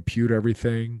can compute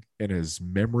everything in his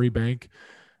memory bank.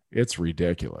 It's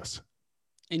ridiculous.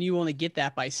 And you only get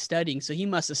that by studying. So he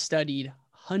must have studied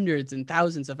hundreds and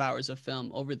thousands of hours of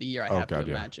film over the year. I have to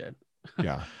imagine.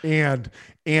 Yeah.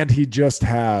 And he just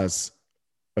has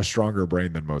a stronger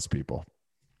brain than most people.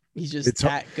 He's just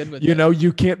that good with it. You know,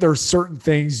 you can't, there's certain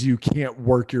things you can't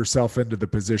work yourself into the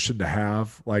position to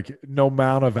have. Like no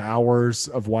amount of hours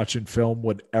of watching film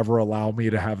would ever allow me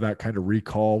to have that kind of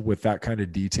recall with that kind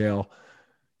of detail.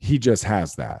 He just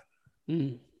has that.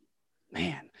 Man.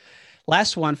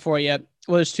 Last one for you.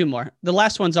 Well, there's 2 more. The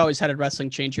last one's always had a wrestling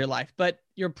change your life, but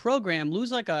your program,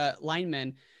 Lose Like a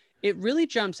Lineman, it really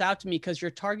jumps out to me because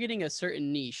you're targeting a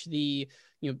certain niche, 30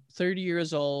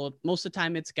 years old. Most of the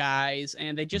time it's guys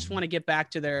and they just want to get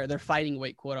back to their fighting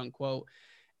weight, quote unquote.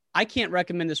 I can't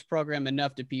recommend this program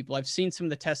enough to people. I've seen some of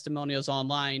the testimonials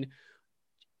online.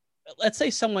 let's say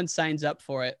someone signs up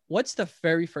for it. What's the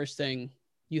very first thing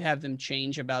you have them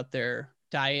change about their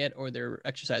diet or their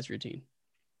exercise routine?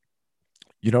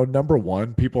 Number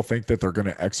one, people think that they're going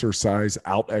to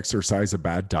out exercise a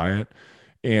bad diet.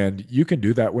 And you can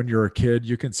do that when you're a kid.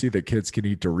 You can see that kids can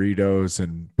eat Doritos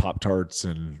and Pop-Tarts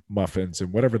and muffins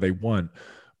and whatever they want.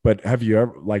 But have you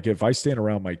ever, like, if I stand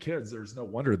around my kids, there's no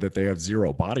wonder that they have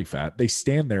zero body fat. They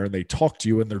stand there and they talk to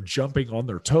you and they're jumping on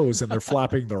their toes and they're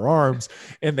flapping their arms,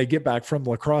 and they get back from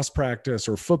lacrosse practice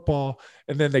or football.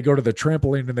 And then they go to the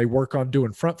trampoline and they work on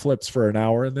doing front flips for an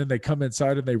hour. And then they come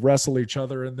inside and they wrestle each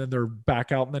other. And then they're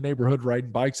back out in the neighborhood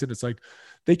riding bikes. And it's like,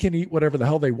 they can eat whatever the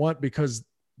hell they want because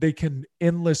they can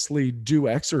endlessly do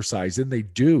exercise, and they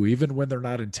do, even when they're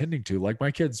not intending to. Like,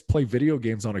 my kids play video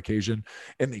games on occasion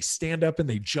and they stand up and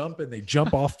they jump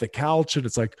off the couch. And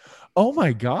it's like, oh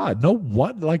my God, no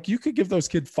one, like, you could give those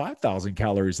kids 5,000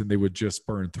 calories and they would just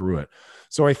burn through it.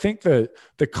 So I think that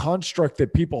the construct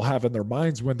that people have in their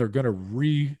minds when they're going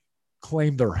to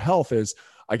reclaim their health is,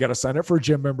 I got to sign up for a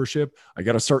gym membership. I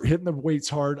got to start hitting the weights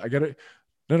hard.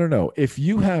 No. If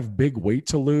you have big weight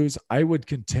to lose, I would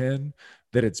contend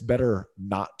that it's better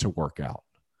not to work out,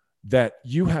 that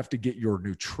you have to get your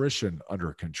nutrition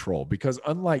under control. Because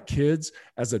unlike kids,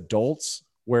 as adults,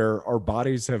 where our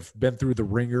bodies have been through the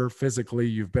ringer physically,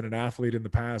 you've been an athlete in the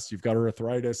past, you've got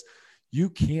arthritis, you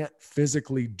can't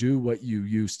physically do what you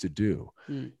used to do.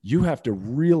 You have to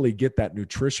really get that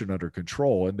nutrition under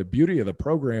control. And the beauty of the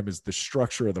program is the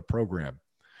structure of the program,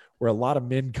 where a lot of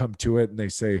men come to it and they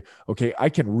say, okay, I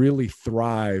can really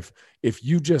thrive if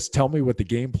you just tell me what the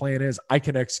game plan is. I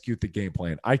can execute the game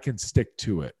plan. I can stick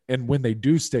to it. And when they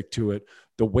do stick to it,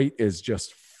 the weight is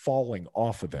just falling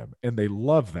off of them, and they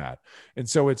love that. And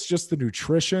so it's just the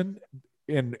nutrition.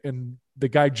 And the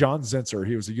guy, John Zinser,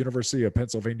 he was a University of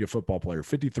Pennsylvania football player,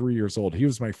 53 years old. He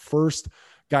was my first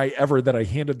guy ever that I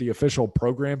handed the official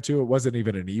program to. It wasn't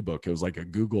even an ebook. It was like a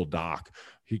Google Doc.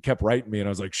 He kept writing me and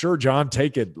I was like, sure, John,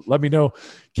 take it. Let me know.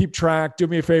 Keep track. Do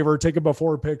me a favor. Take a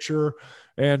before picture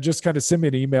and just kind of send me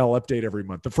an email update every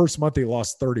month. The first month he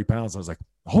lost 30 pounds. I was like,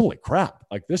 holy crap.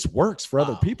 Like, this works for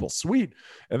other people. Sweet.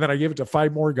 And then I gave it to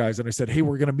 5 more guys and I said, hey,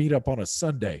 we're going to meet up on a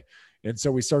Sunday. And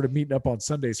so we started meeting up on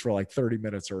Sundays for like 30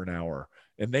 minutes or an hour,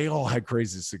 and they all had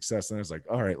crazy success. And I was like,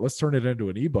 all right, let's turn it into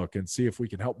an ebook and see if we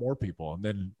can help more people. And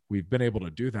then we've been able to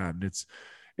do that. And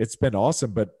it's been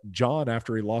awesome. But John,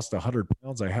 after he lost 100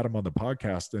 pounds, I had him on the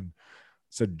podcast and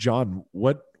said, John,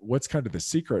 what's kind of the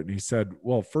secret? And he said,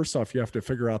 well, first off, you have to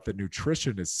figure out that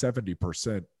nutrition is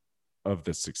 70% of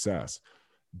the success.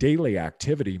 Daily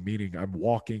activity, meaning I'm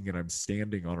walking and I'm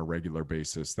standing on a regular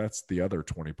basis, that's the other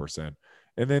 20%.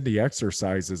 And then the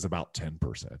exercise is about 10%.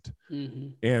 Mm-hmm.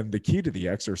 And the key to the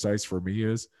exercise for me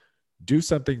is do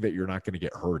something that you're not going to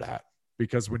get hurt at.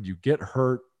 Because when you get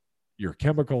hurt, your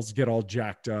chemicals get all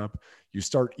jacked up. You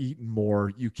start eating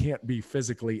more. You can't be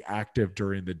physically active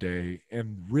during the day.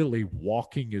 And really,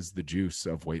 walking is the juice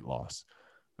of weight loss.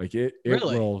 Like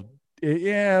it'll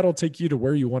take you to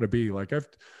where you want to be. Like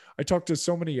I talked to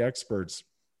so many experts,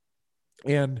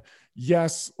 and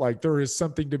yes, like there is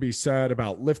something to be said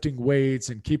about lifting weights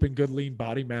and keeping good lean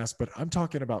body mass, but I'm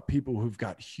talking about people who've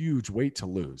got huge weight to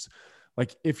lose.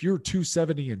 Like if you're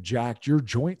 270 and jacked, your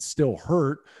joints still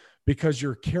hurt because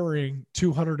you're carrying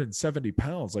 270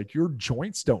 pounds. Like your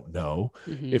joints don't know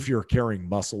if you're carrying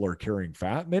muscle or carrying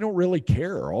fat, and they don't really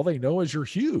care. All they know is you're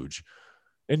huge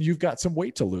and you've got some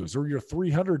weight to lose, or you're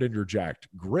 300 and you're jacked.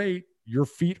 Great. Your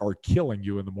feet are killing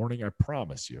you in the morning, I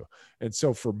promise you. And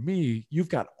so for me, you've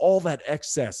got all that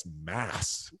excess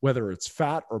mass, whether it's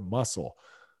fat or muscle.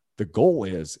 The goal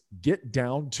is get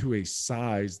down to a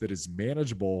size that is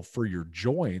manageable for your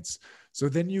joints, so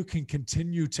then you can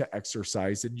continue to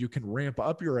exercise and you can ramp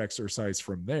up your exercise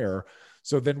from there.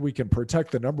 So then we can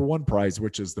protect the number one prize,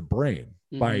 which is the brain,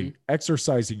 by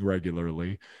exercising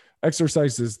regularly.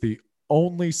 Exercise is the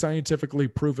only scientifically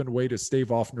proven way to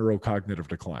stave off neurocognitive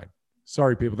decline.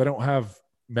 Sorry, people, they don't have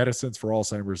medicines for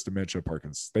Alzheimer's, dementia,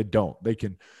 Parkinson's. They don't. They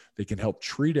can help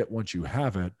treat it once you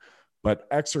have it, but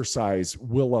exercise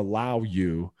will allow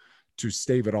you to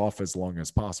stave it off as long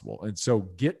as possible. And so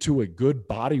get to a good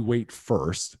body weight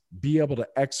first, be able to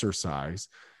exercise,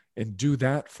 and do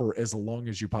that for as long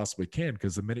as you possibly can,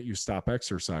 because the minute you stop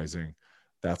exercising,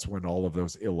 that's when all of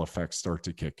those ill effects start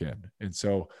to kick in. And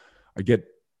so I get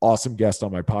awesome guest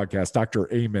on my podcast,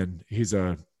 Dr. Amen. He's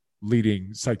a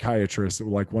leading psychiatrist,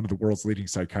 like one of the world's leading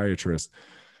psychiatrists.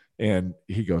 And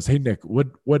he goes, hey, Nick,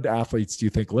 what athletes do you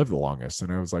think live the longest?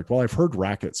 And I was like, well, I've heard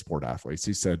racket sport athletes.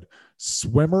 He said,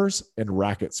 swimmers and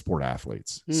racket sport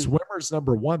athletes. Swimmers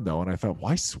number one, though. And I thought,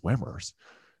 why swimmers?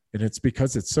 And it's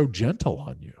because it's so gentle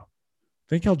on you.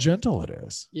 Think how gentle it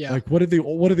is. Yeah. Like what do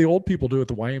the old people do at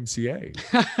the YMCA?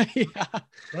 Yeah.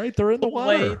 Right. They're in the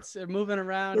water. Weights, they're moving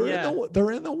around.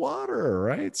 They're in the water.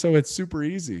 Right. So it's super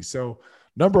easy. So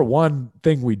number one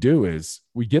thing we do is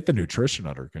we get the nutrition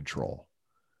under control.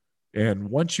 And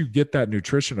once you get that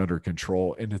nutrition under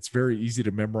control, and it's very easy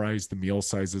to memorize the meal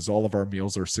sizes, all of our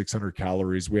meals are 600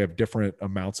 calories. We have different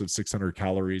amounts of 600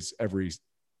 calories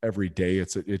every day.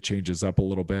 It changes up a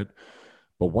little bit.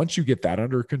 But once you get that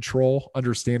under control,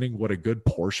 understanding what a good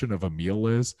portion of a meal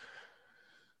is,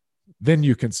 then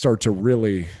you can start to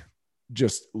really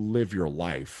just live your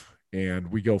life.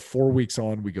 And we go 4 weeks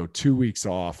on, we go 2 weeks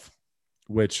off,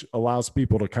 which allows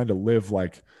people to kind of live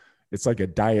like, it's like a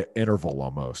diet interval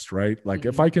almost, right? Like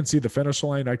if I can see the finish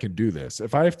line, I can do this.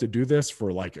 If I have to do this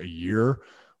for like a year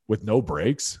with no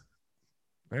breaks,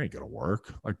 that ain't going to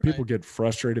work. Like people get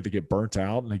frustrated, they get burnt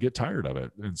out, and they get tired of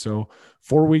it. And so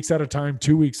 4 weeks at a time,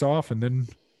 2 weeks off, and then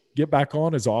get back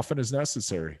on as often as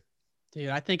necessary. Dude,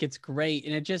 I think it's great.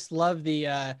 And I just love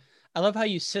I love how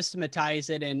you systematize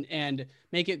it and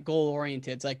make it goal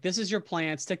oriented. It's like, this is your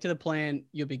plan, stick to the plan.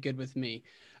 You'll be good with me.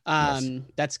 Yes.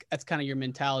 That's kind of your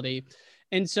mentality.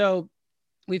 And so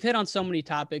we've hit on so many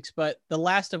topics, but the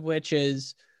last of which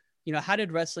is, how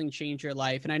did wrestling change your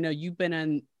life? And I know you've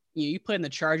been you played in the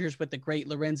Chargers with the great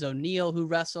Lorenzo Neal who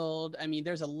wrestled. I mean,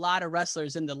 there's a lot of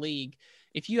wrestlers in the league.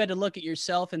 If you had to look at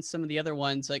yourself and some of the other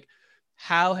ones, like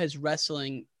how has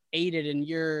wrestling aided in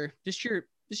your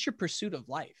pursuit of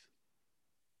life?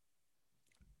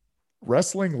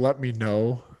 Wrestling let me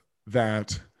know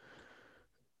that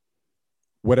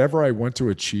whatever I want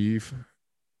to achieve,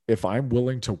 if I'm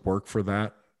willing to work for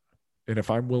that, and if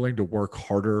I'm willing to work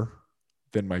harder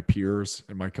than my peers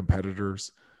and my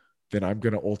competitors, then I'm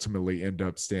going to ultimately end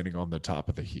up standing on the top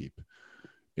of the heap.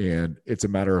 And it's a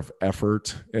matter of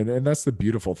effort. And that's the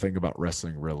beautiful thing about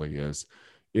wrestling really is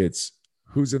it's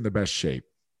who's in the best shape,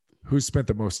 who spent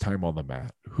the most time on the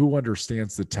mat, who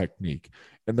understands the technique.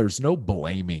 And there's no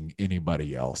blaming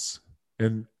anybody else.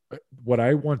 And what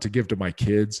I want to give to my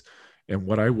kids and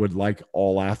what I would like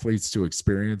all athletes to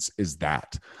experience is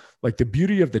that. Like the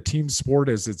beauty of the team sport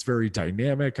is it's very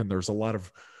dynamic and there's a lot of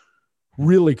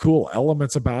really cool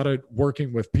elements about it,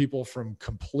 working with people from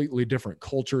completely different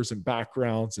cultures and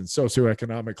backgrounds and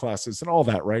socioeconomic classes and all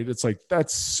that, right? It's like,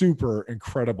 that's super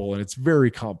incredible and it's very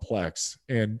complex.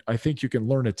 And I think you can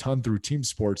learn a ton through team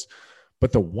sports,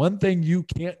 but the one thing you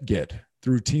can't get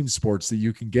through team sports that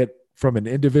you can get from an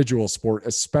individual sport,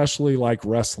 especially like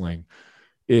wrestling,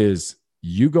 is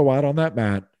you go out on that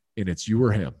mat and it's you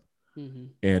or him. Mm-hmm.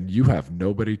 And you have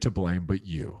nobody to blame but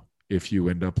you. If you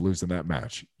end up losing that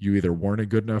match, you either weren't in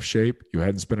good enough shape, you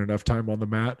hadn't spent enough time on the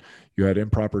mat, you had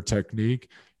improper technique,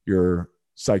 your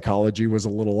psychology was a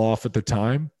little off at the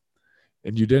time,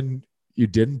 and you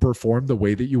didn't perform the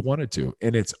way that you wanted to.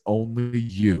 And it's only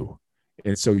you.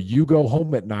 And so you go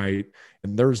home at night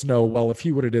and there's no, well, if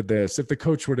he would have did this, if the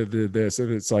coach would have did this,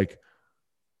 and it's like,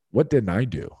 what didn't I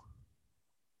do?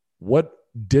 What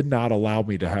did not allow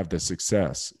me to have the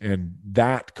success? And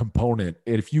that component,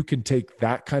 if you can take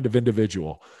that kind of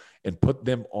individual and put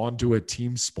them onto a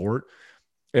team sport,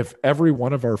 if every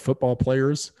one of our football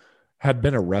players had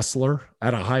been a wrestler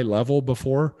at a high level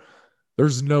before,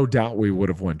 there's no doubt we would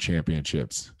have won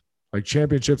championships, like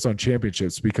championships on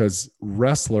championships, because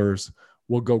wrestlers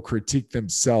will go critique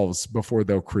themselves before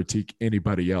they'll critique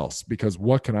anybody else. Because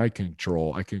what can I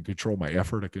control? I can control my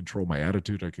effort. I control my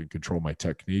attitude. I can control my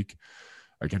technique.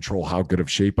 I control how good of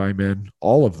shape I'm in,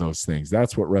 all of those things.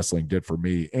 That's what wrestling did for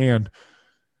me. And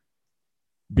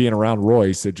being around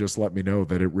Royce, it just let me know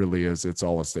that it really is. It's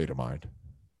all a state of mind.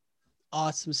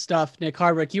 Awesome stuff. Nick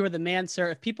Hardwick, you are the man, sir.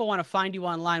 If people want to find you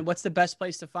online, what's the best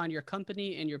place to find your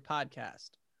company and your podcast?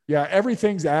 Yeah,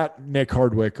 everything's at Nick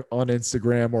Hardwick on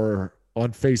Instagram or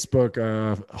on Facebook.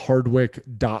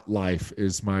 Hardwick.life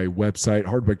is my website.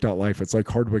 Hardwick.life. It's like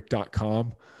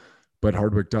hardwick.com. But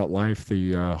Hardwick.life,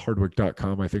 the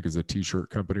Hardwick.com, I think, is a t-shirt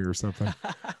company or something,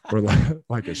 or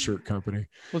like a shirt company.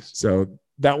 So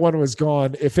that one was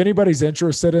gone. If anybody's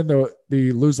interested in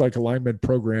the Lose Like Alignment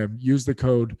program, use the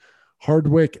code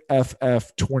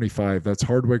HardwickFF25. That's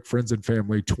Hardwick Friends and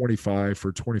Family 25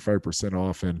 for 25%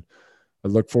 off. And I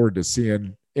look forward to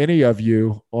seeing any of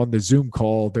you on the Zoom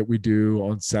call that we do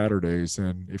on Saturdays.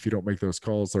 And if you don't make those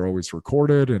calls, they're always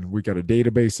recorded. And we got a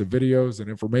database of videos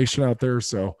and information out there.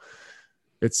 So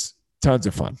it's tons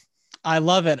of fun. I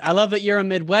love it. I love that you're a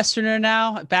Midwesterner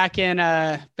now, back in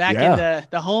the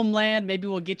homeland. Maybe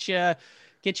we'll get you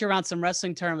get you around some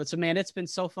wrestling tournaments. So, man, it's been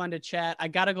so fun to chat. I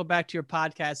got to go back to your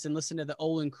podcast and listen to the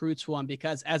Olin Kreutz one,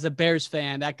 because as a Bears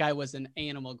fan, that guy was an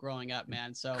animal growing up,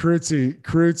 man. So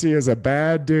Kreutz is a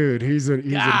bad dude. He's a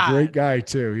great guy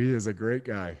too. He is a great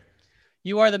guy.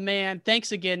 You are the man.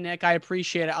 Thanks again, Nick. I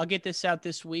appreciate it. I'll get this out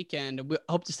this weekend. We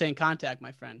hope to stay in contact,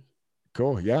 my friend.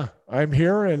 Cool. Yeah, I'm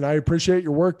here and I appreciate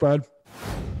your work, bud.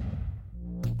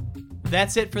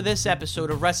 That's it for this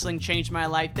episode of Wrestling Changed My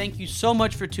Life. Thank you so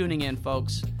much for tuning in,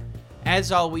 folks.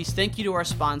 As always, thank you to our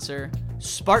sponsor,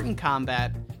 Spartan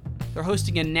Combat. They're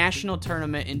hosting a national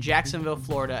tournament in Jacksonville,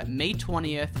 Florida, May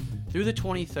 20th through the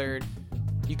 23rd.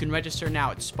 You can register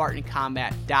now at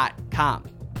SpartanCombat.com.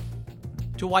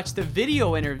 To watch the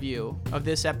video interview of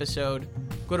this episode,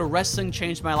 go to Wrestling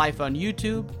Changed My Life on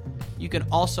YouTube. You can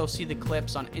also see the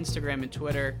clips on Instagram and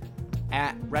Twitter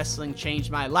at Wrestling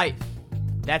Changed My Life.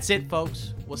 That's it,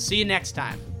 folks. We'll see you next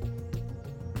time.